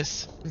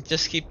surface.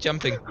 Just keep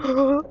jumping.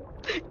 Oh,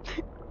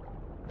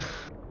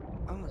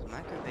 it's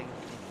micro big.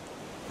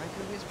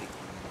 Micro is big.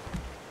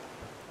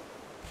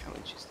 How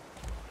interesting.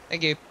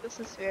 Thank you. This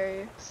is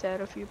very sad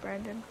of you,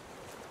 Brandon.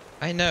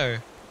 I know.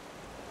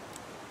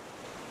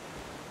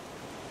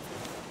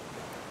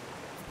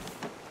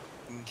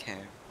 Okay.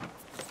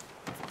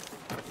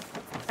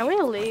 Can we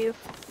leave?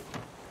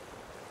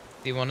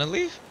 Do you want to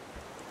leave?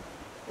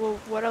 Well,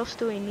 what else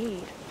do we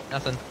need?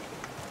 Nothing.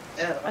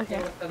 Yeah, Okay.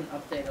 with an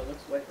update, it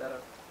looks way better.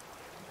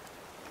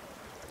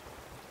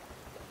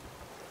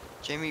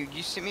 Jamie,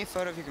 you sent me a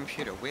photo of your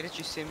computer. Where did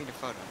you send me the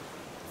photo?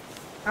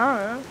 I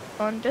don't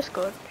know. On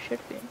Discord, should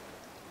be.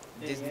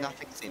 There's yeah.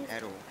 nothing seen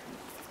at all.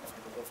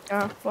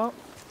 Oh, well.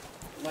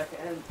 Like,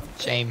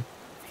 Shame.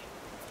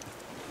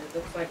 it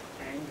looks like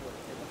Android.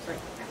 It looks like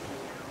Apple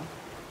now.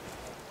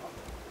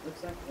 It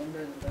looks like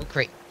Windows. It Oh, looks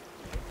great.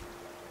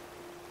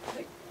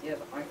 like, yeah, the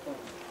iPhone.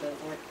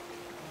 There's like,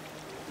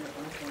 the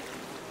iPhone.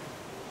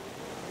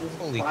 There's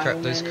Holy file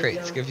crap, those crates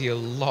manager. give you a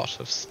lot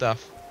of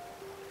stuff.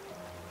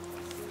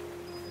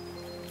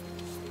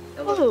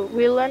 Oh,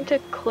 we learned to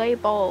clay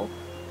ball.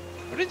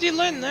 What did you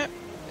learn there?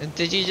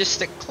 Did you just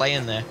stick clay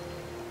in there?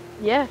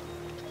 Yeah.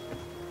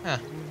 Huh.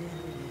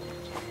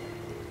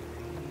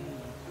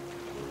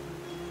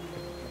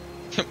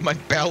 My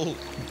barrel...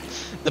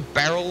 The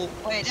barrel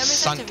Wait, Amazon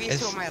sunk to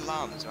is... restore my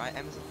alarms, right?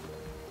 Amazon.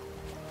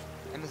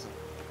 Amazon.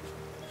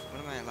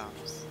 What are my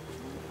alarms?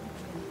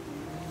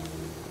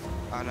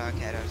 Oh no,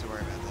 okay, I don't have to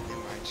worry about that.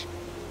 Never mind.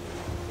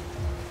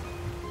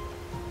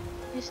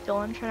 You still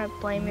on trying to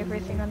blame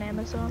everything on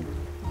Amazon?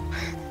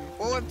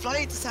 Well, I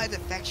bloody decided the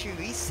factory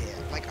reset,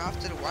 like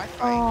after the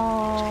Wi-Fi.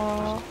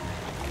 Oh.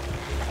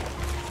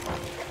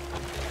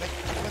 Like,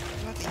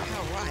 what the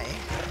hell, why?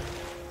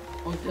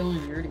 Oh,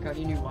 Dylan, you already got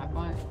your new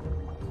Wi-Fi?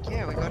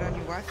 Yeah, we got our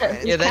new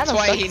Wi-Fi. Yeah, that's kinda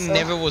why he sucks, though.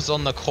 never was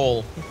on the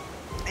call.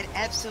 It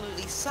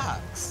absolutely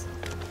sucks.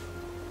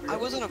 I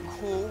was on a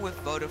call with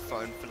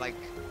Vodafone for like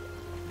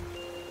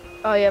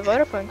Oh yeah,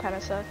 Vodafone kind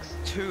of sucks.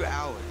 2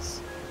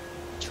 hours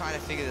trying to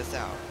figure this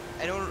out.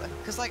 And all,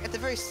 cause like at the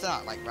very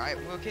start, like right,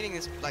 we were getting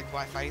this like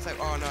Wi-Fi. He's like,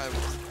 oh no,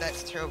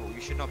 that's terrible. You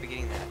should not be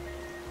getting that.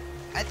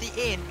 At the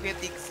end, we have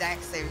the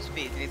exact same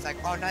speed, and he's like,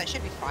 oh no, it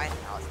should be fine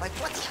now. It's like,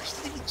 what?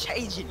 It didn't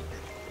change anything.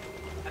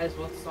 Guys,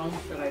 what song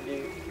should I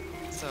do?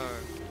 So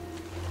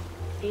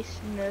Hey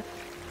Sniff.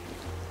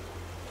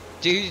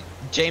 Do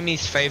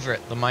Jamie's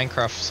favorite, the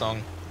Minecraft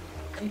song.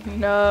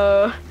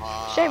 No.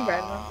 Shame,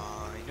 Brandon.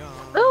 no.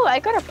 Oh, I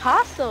got a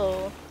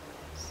parcel.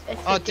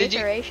 It's Oh, a did you-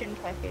 decoration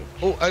package.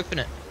 Oh, open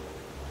it.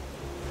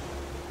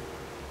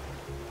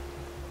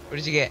 What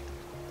did you get?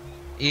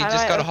 You How do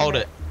just I gotta open hold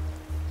it?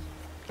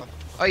 it.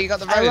 Oh, you got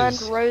the I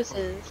learned rose.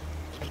 roses.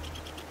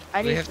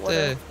 I We need have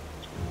water. to...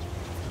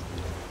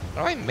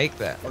 How do I make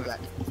that? Look at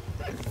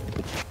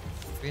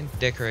Green How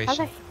decoration.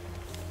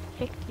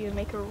 the heck do you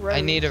make a rose?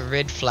 I need a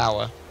red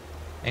flower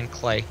and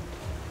clay.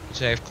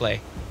 Which I have clay.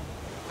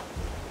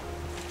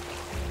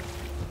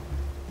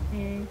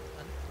 Hmm.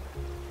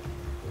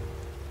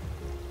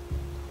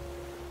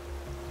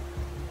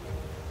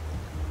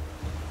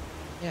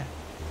 Yeah.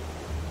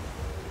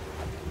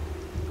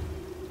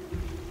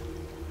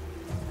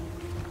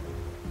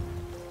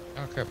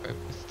 Oh crap,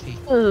 it's tea.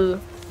 Ooh. No,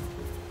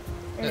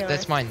 Anyway.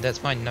 that's mine,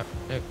 that's mine. No,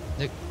 no,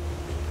 no.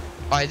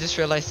 Oh, I just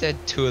realized I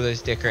had 2 of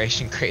those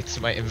decoration crates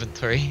in my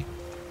inventory.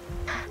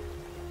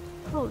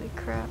 Holy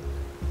crap.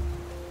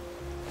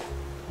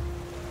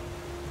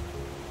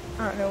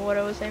 I don't know what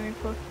I was aiming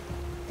for.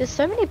 There's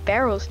so many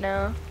barrels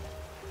now.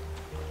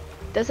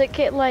 Does it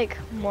get like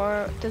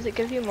more, does it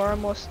give you more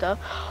and more stuff?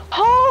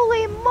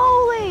 Holy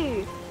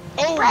moly!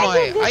 Oh Brandon,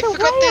 my! there's I a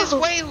forgot there's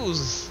whale!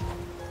 whales!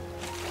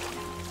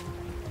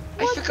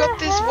 I What forgot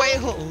the there's heck?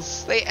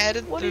 whales! They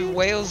added What are the you-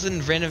 whales in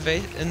in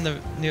the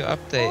new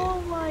update.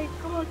 Oh my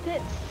god,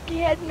 that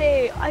scared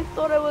me. I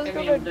thought I was Give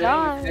me gonna a your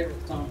die.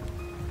 favorite song.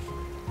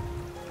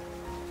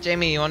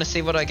 Jamie, you wanna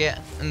see what I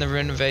get in the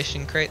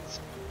renovation crates?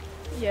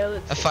 Yeah,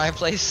 let's A see.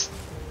 fireplace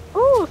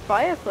Ooh, a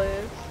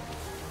fireplace.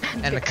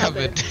 and The a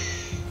cupboard.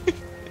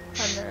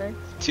 I know.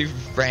 2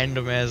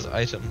 random ass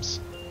items.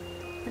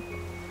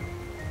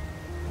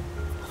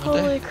 What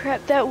the- Holy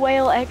crap, that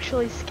whale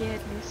actually scared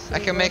me so I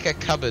can make much. a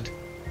cupboard.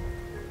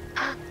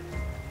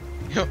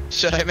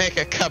 Should I make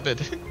a cupboard?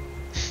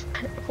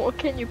 What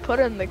can you put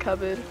in the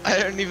cupboard? I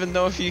don't even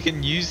know if you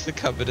can use the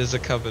cupboard as a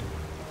cupboard.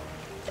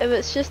 If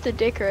it's just a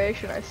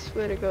decoration, I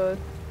swear to god.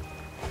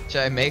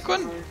 Should I make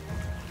one?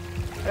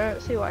 I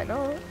don't see why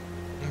not.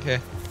 Okay.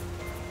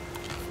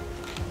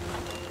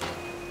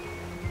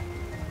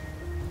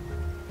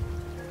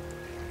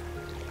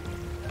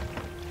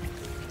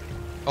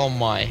 Oh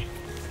my.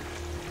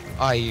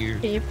 Are you?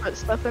 Can you put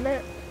stuff in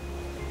it?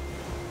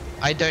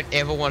 I don't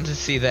ever want to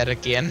see that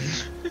again.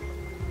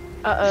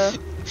 Uh-oh.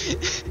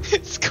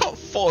 It's got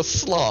 4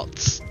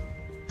 slots.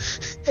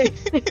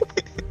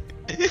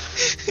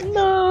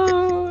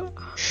 No!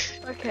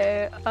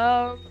 Okay,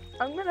 I'm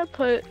gonna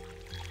put...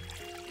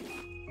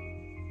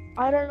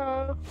 I don't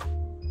know.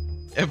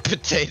 A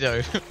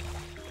potato.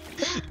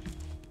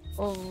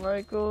 Oh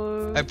my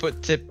god. I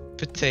put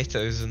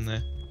potatoes in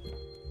there.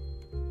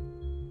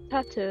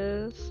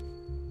 Tattoos.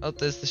 Oh,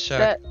 there's the shark.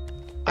 That,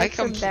 I that's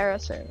compl-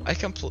 embarrassing.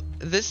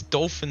 There's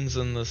dolphins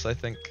in this, I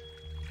think.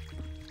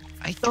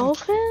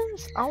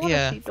 Dolphins? I wanna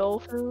Yeah. see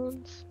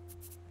dolphins.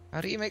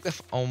 How do you make the?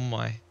 Oh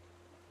my!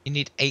 You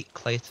need 8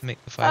 clay to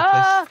make the fireplace.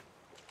 Ah!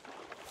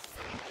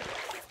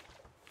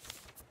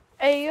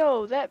 Hey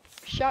yo, that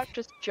shark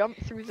just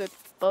jumped through the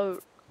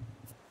boat.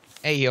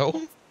 Hey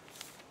yo.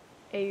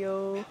 Hey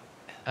yo.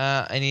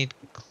 I need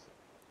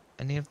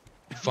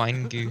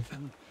vine goo.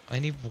 I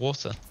need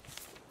water.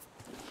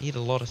 I need a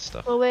lot of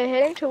stuff. Well, we're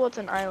heading towards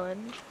an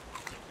island.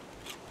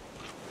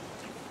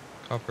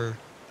 Copper.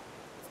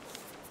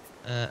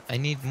 I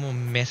need more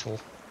metal.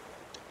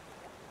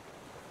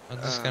 I'm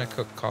just gonna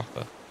cook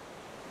copper.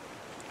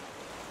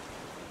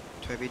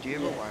 Toby, do you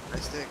have a Yeah. Wi-Fi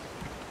stick?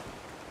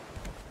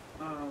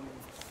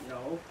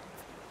 No.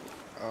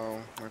 Oh,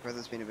 my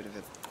brother's been a bit of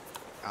an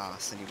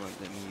ass and he won't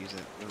let me use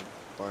it. We'll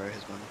borrow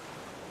his one.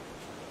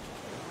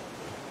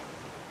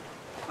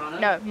 Connor?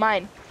 No,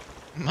 mine.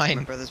 My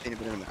Mine. brother's been a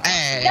bit of an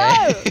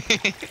ass.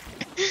 Hey.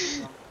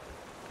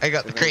 I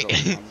got the We've only crate.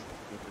 got one.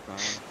 With the barn.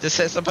 Just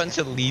has a bunch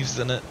of leaves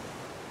in it.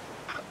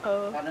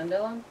 Oh. Pardon,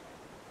 Dylan?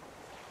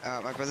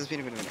 My brother's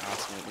been a bit of an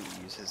ass and won't let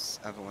me use his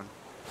other one.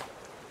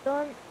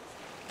 Don't.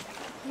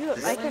 You,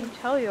 Is I it? can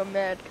tell you're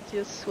mad because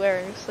you're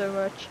swearing so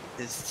much.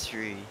 There's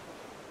 3.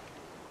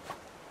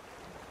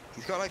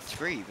 He's got like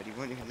 3, but he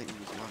won't even let me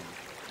use one.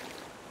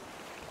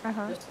 Uh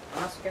huh. Just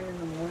ask him in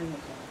the morning or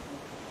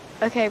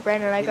something. Okay,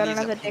 Brandon, I He got leaves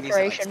at- another he leaves at,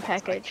 like, decoration 6.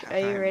 package. I Are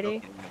you can't ready?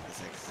 look at him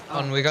after 6.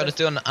 On, we gotta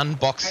do an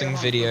unboxing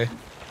video. You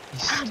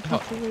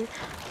stop.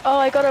 Oh,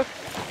 I got a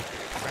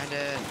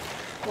Brandon!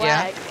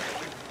 Yeah. flag.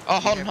 Oh,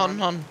 Do you have hon.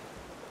 one?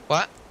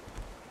 What?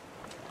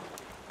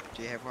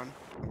 Do you have one?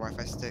 A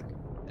Wi-Fi stick?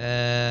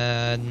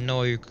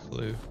 No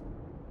clue.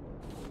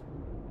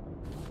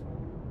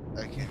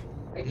 Okay.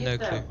 I No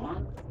used to clue. have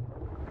one.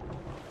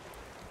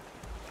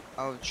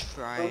 I'll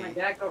So my try.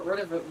 dad got rid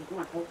of it with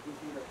my whole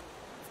computer.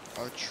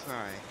 I'll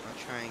try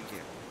and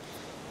get.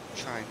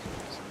 Try and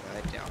convince him, but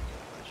I doubt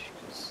it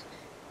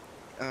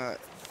much,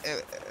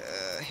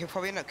 because he'll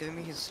probably end up giving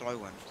me his slow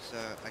one, so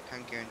I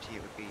can't guarantee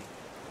it would be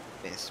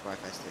best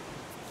Wi-Fi stick.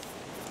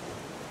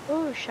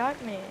 Oh,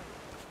 shark meat.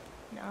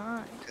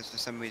 Nice. Because for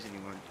some reason he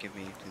won't give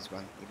me his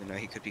one, even though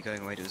he could be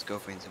going away to his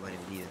girlfriend's and won't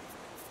even need it.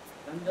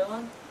 Done,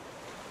 Dylan?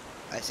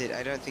 I said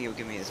I don't think he'll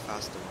give me his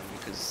faster one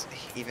because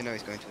even though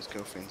he's going to his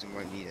girlfriend's and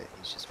won't need it,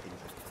 he's just been.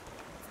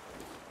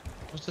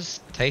 I'll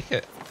just take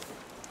it.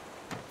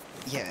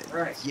 Yeah,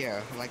 Right.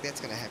 yeah, like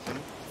that's gonna happen.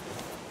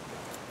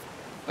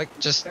 Like,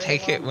 just Very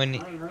take it long, when. I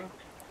don't know.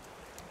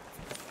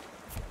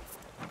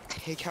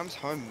 He comes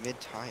home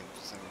mid-time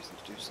for some reason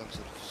to do some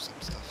stuff.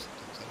 Sometimes I don't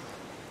know.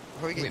 I'll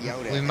probably get We,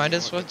 yelled at. we and might he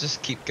as well won't-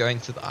 just keep going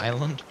to the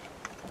island.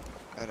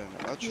 I don't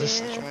know. I'll try,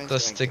 Just, I'll try and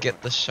just try to and get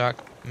one. the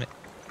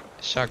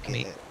shark Okay,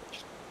 meat.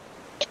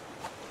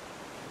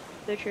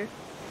 So true.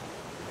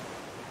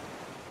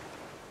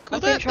 Cool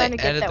I've been that trying they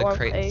to get added that the one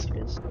for crates.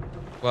 ages.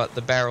 What,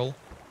 the barrel?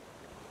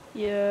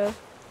 Yeah.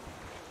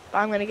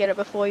 I'm gonna get it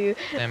before you.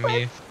 Damn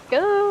you.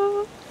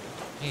 Go!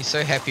 You're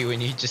so happy when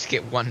you just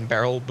get one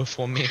barrel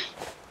before me.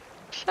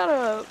 Shut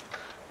up.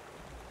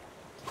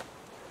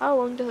 How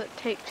long does it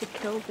take to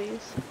kill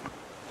these?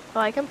 Oh,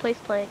 I can place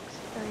planks.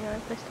 Oh yeah, I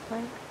placed a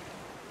plank.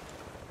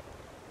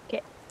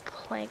 Get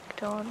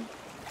planked on.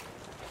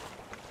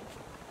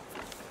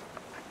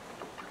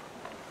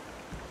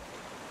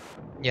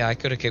 Yeah, I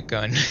could have kept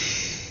going.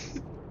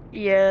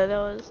 Yeah, that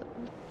was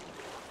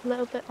a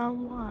little bit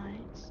unwise.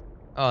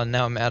 Oh,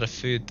 now I'm out of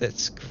food.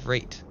 That's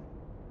great.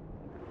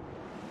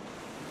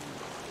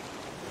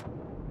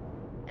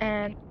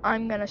 And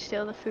I'm gonna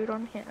steal the food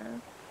on here.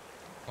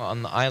 Well,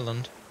 on the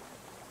island,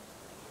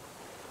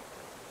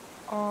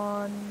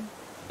 On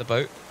the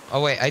boat.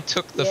 Oh wait, I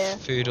took the Yeah.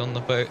 food on the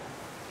boat.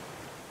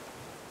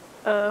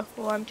 well,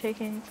 I'm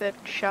taking the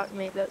shark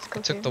meat that's I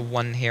cooking. took the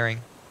one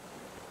herring.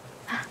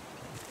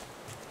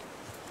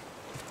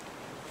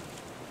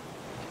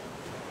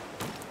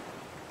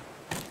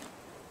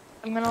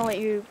 I'm gonna let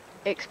you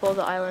explore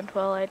the island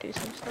while I do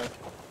some stuff.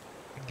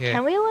 Okay.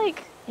 Can we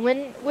like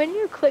when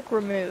you click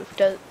remove,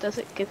 does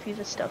it give you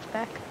the stuff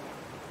back?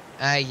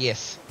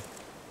 Yes.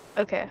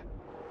 Okay.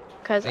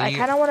 Cause So I you-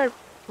 kind of want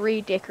to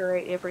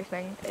redecorate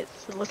everything.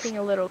 It's looking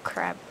a little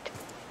cramped.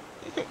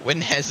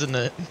 When hasn't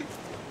it?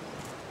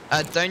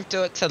 Don't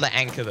do it to the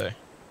anchor though.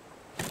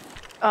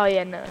 Oh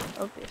yeah, no,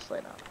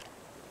 obviously not.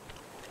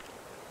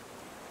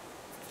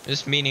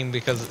 Just meaning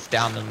because it's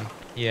down in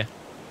here.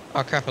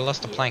 Oh crap, I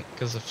lost a Yeah. plank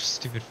because of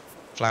stupid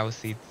flower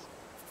seeds.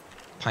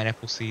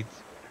 Pineapple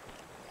seeds.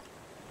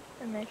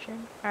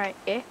 Imagine. Alright,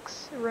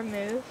 X,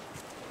 remove.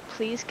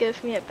 Please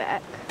give me it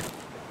back.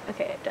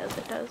 Okay, it does,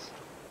 it does.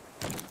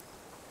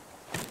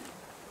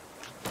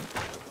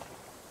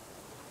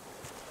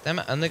 Damn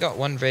it, I only got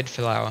one red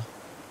flower.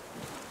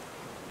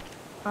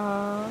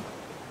 Uh,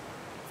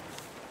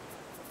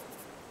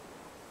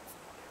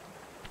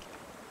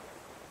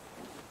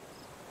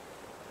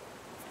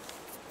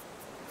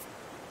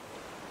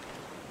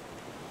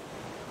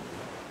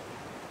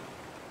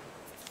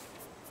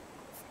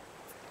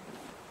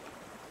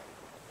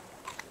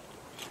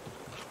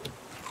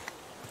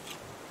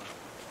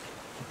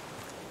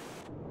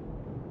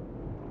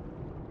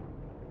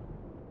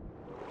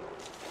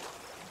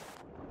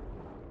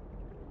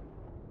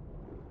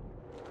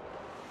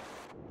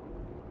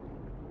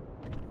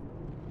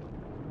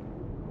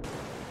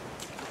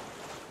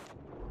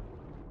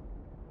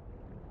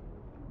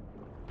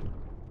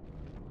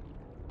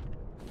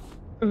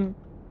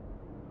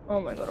 oh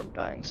my god, I'm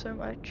dying so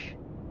much.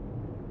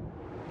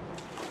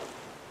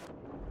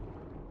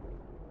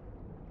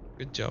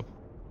 Good job.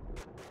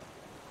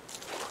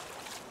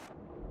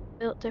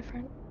 Built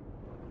different.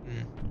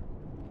 Hmm.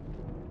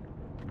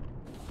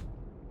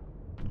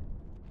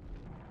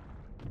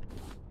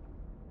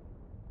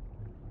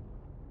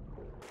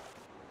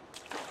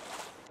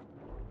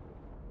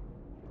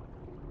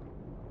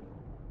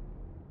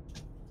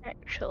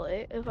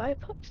 honestly, if I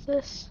put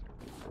this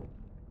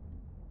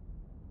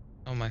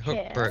Oh, my hook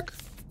here, broke.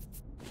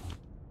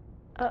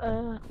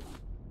 and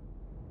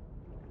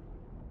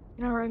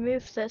I'll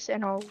remove this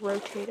and I'll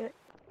rotate it.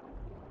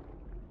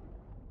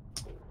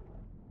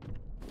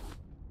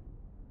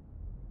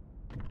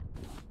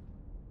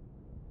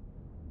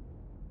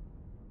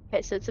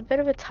 Okay, so it's a bit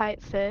of a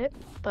tight fit,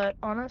 but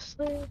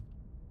honestly,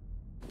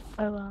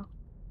 oh well.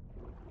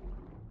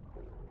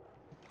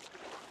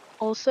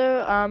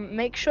 Also,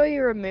 make sure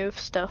you remove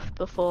stuff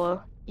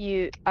before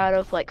out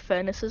of like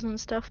furnaces and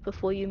stuff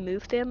before you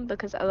move them,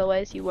 because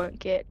otherwise you won't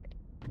get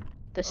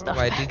the stuff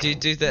Why back. did you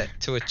do that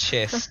to a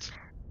chest?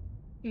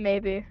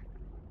 Maybe.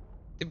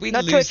 Did we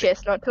Not to a lose it?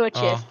 chest, not to a Oh,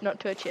 chest, not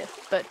to a chest,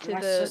 but to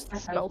My the sister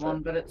has smelter.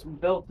 one, but it's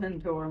built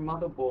into her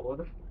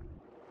motherboard.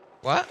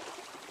 what?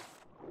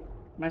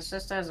 My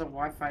sister has a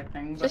Wi-Fi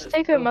thing, but Just it's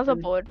take her built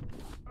in- motherboard.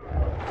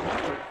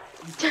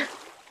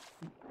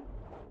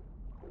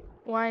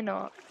 Why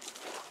not?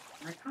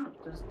 I can't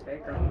just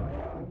take her.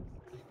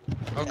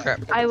 Oh Yeah, crap.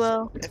 I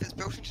will. If it's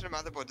built into the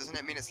motherboard, doesn't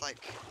that mean it's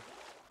like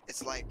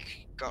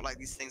got like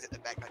these things at the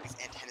back, like these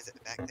antennas at the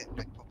back that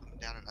like pop them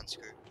down and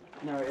unscrew?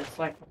 No, it's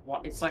like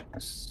what? It's like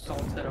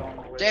salted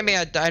on. With Damn it,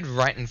 I died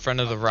right in front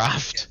of the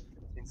raft.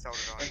 It's been soldered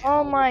on. Like, Yeah.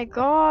 Oh my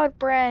god,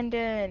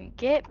 Brandon,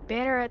 get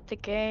better at the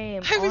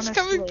game. I was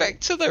coming honestly. back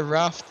to the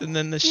raft and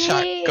then the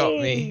shark got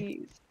me.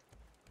 Jeez.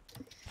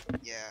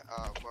 Yeah.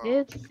 Well.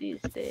 Kids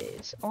these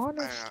days, I don't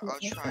know. honestly. I'll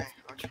try.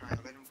 I'll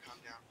let him calm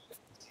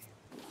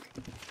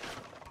down.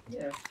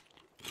 yeah.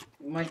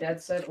 My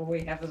dad said all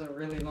we have is a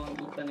really long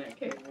Ethernet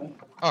cable.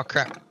 Oh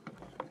crap.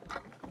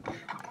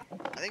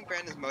 I think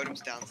Brandon's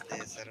modem's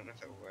downstairs, so I don't know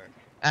if it'll work.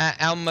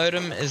 Our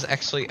modem is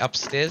actually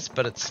upstairs,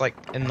 but it's like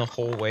in the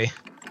hallway.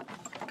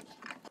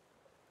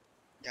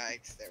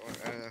 Yikes, that won't.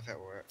 I don't know if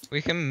that'll work.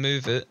 We can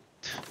move it.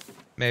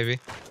 Maybe.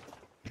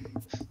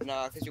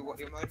 No, because your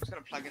modem's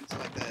gonna plug into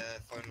like the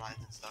phone lines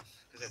and stuff,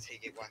 because that's how you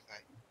get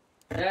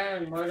Wi-Fi. Yeah,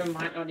 modem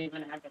might not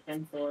even have a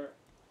pin for it.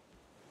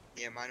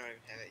 Yeah, mine don't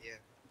even have it. Yeah.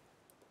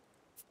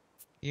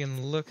 You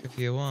can look if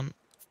you want.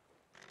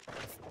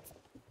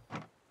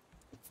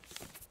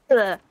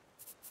 Ugh.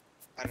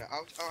 I don't know.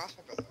 I'll ask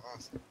my brother. I'll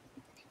ask him.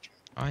 I'll keep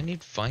trying. I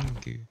need vine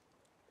goo.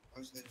 I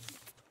was letting him.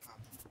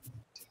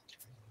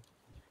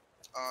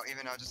 Oh,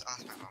 even I'll just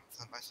ask my mom.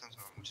 My son's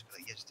mom will just be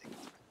like, yeah, just take it.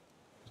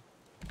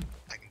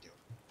 I can deal.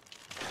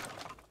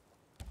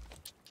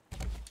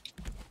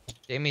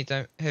 Jamie,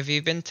 have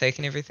you been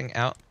taking everything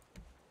out?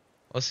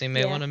 Also, you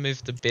may Yeah. want to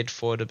move the bed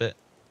forward a bit.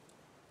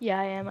 Yeah,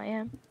 I am.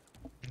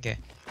 Okay.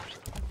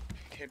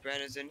 Okay,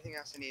 Brandon, is there anything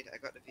else I need? I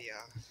got the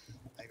VR.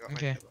 I got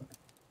Okay. my pillow.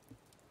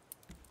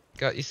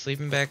 Got your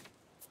sleeping bag?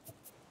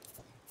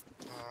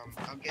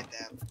 I'll get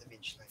that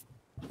eventually.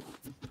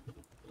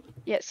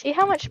 Yeah, see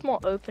how much more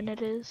open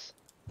it is?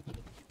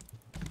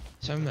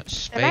 So much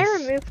space. And I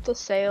removed the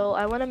sail.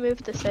 I want to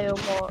move the sail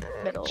more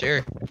middle.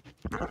 Sure.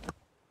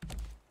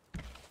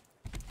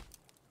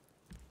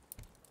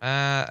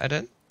 I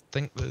don't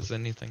think there's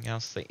anything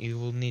else that you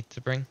will need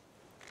to bring.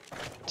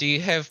 Do you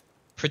have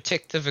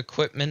protective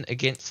equipment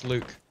against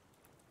Luke?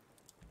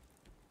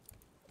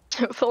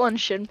 Full on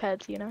shin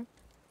pads, you know?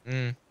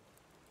 Mm.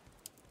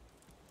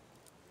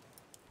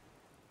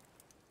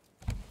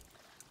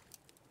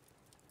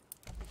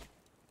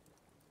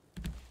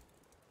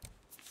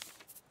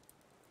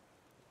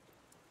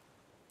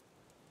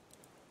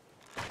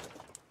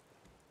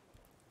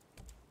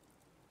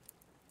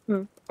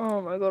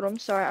 Oh my god, I'm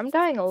sorry. I'm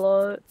dying a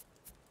lot.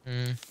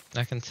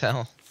 I can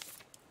tell.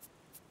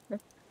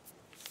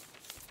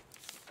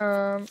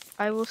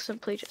 I will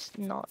simply just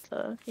not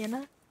though, you know?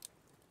 I'm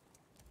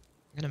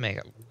gonna make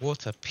a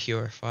water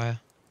purifier.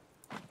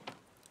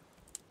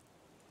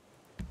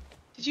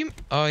 Did you?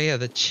 Oh yeah,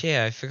 the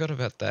chair. I forgot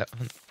about that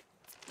one.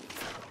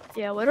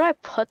 Yeah, where do I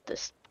put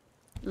this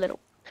little?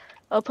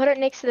 I'll put it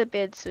next to the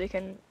bed so we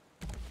can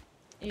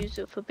use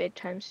it for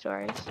bedtime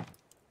stories.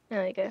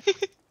 There we go.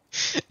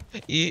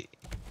 You.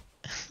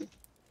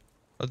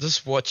 I'll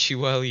just watch you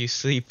while you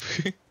sleep.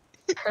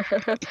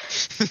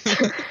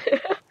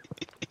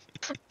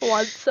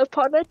 Once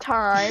upon a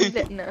time,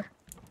 no.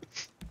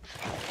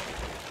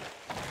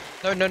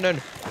 No.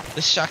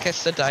 The shark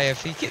has to die.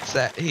 If he gets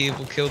that, he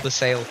will kill the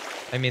sail.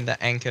 I mean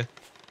the anchor.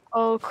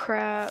 Oh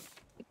crap.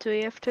 Do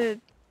we have to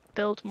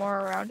build more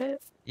around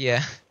it?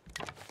 Yeah,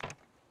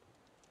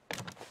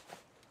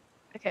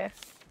 Okay.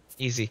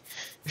 easy.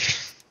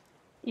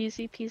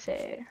 Easy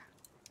peasy.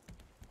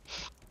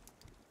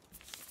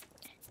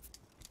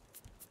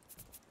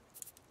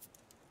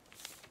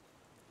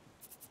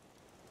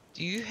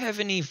 Do you have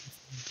any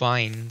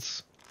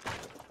vines?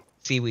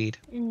 Seaweed.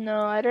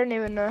 No, I don't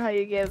even know how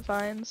you get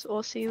vines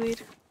or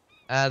seaweed.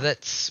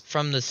 That's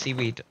from the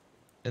seaweed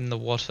in the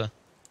water.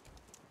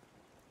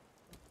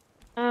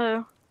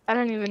 Oh, I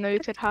don't even know you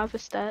could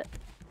harvest that.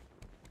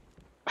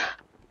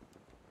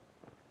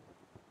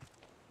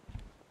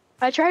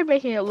 I tried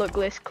making it look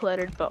less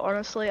cluttered, but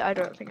honestly, I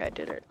don't think I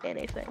did it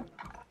anything.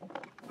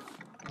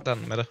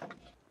 Doesn't matter.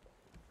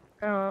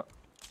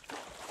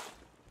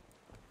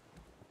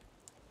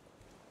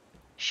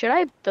 Should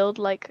I build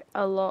like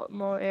a lot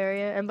more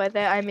area? And by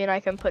that I mean I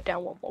can put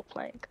down one more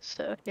plank.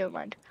 So never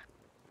mind.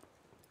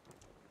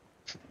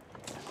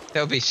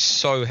 That would be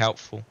so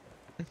helpful.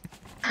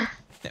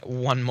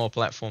 One more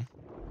platform.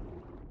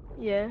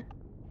 Yeah.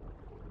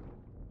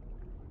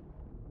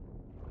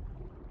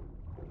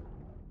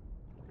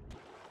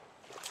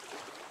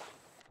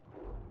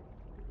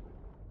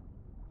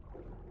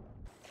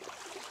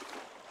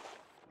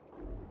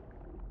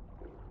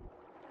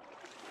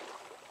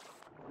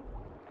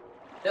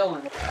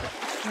 Dylan,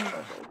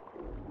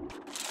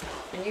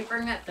 can you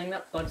bring that thing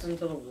that plugs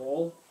into the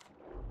wall?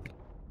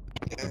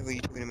 Yeah, were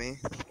you talking to me?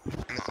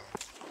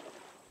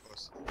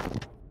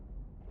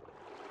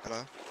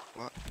 Hello?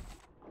 What?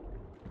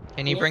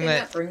 Can you bring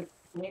that? Can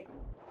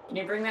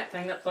you bring that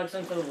thing that plugs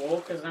into the wall?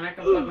 Because then I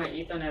can plug my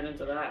Ethernet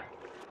into that.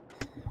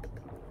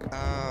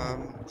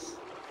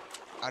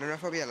 I don't know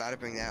if I'll be allowed to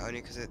bring that, only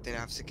because then I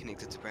have to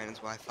connect it to Brandon's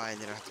Wi-Fi, and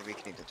then I have to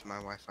reconnect it to my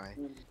Wi-Fi.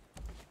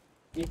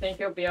 You think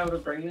you'll be able to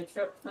bring the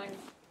chip thing?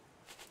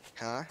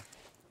 Huh?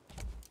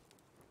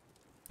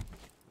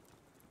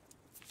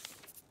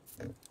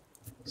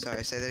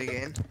 Sorry, say that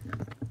again?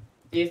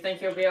 Do you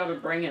think you'll be able to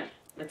bring it?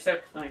 The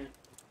chip thing?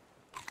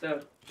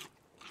 The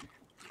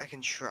I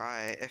can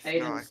try, if not,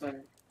 Aiden's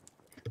thing.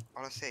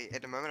 honestly,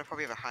 at the moment I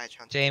probably have a higher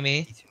chance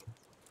Jamie? of eating it.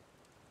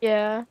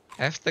 Yeah.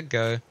 I have to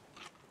go.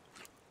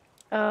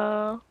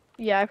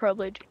 Yeah, I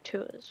probably do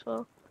too as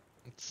well.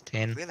 It's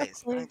 10. Really?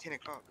 It's Okay. only 10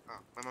 o'clock. Oh,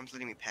 my mum's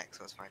letting me pack,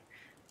 so it's fine.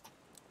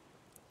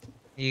 Are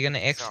you gonna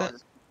So exit? I'll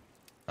just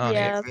Oh,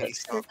 Yeah, really that's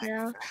start good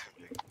now.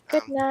 packing.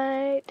 Good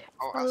night.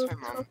 I'll ask We'll my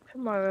mum, talk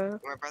tomorrow.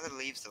 when my brother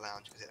leaves the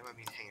lounge, because at the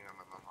moment he's hanging around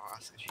my mum, I'll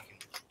ask if she can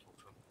talk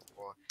to him,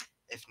 or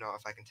if not,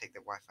 if I can take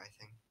the Wi-Fi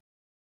thing.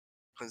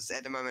 Because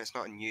at the moment it's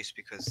not in use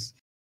because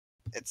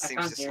it I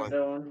seems can't to hear slow.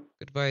 Dylan.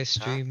 goodbye,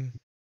 stream.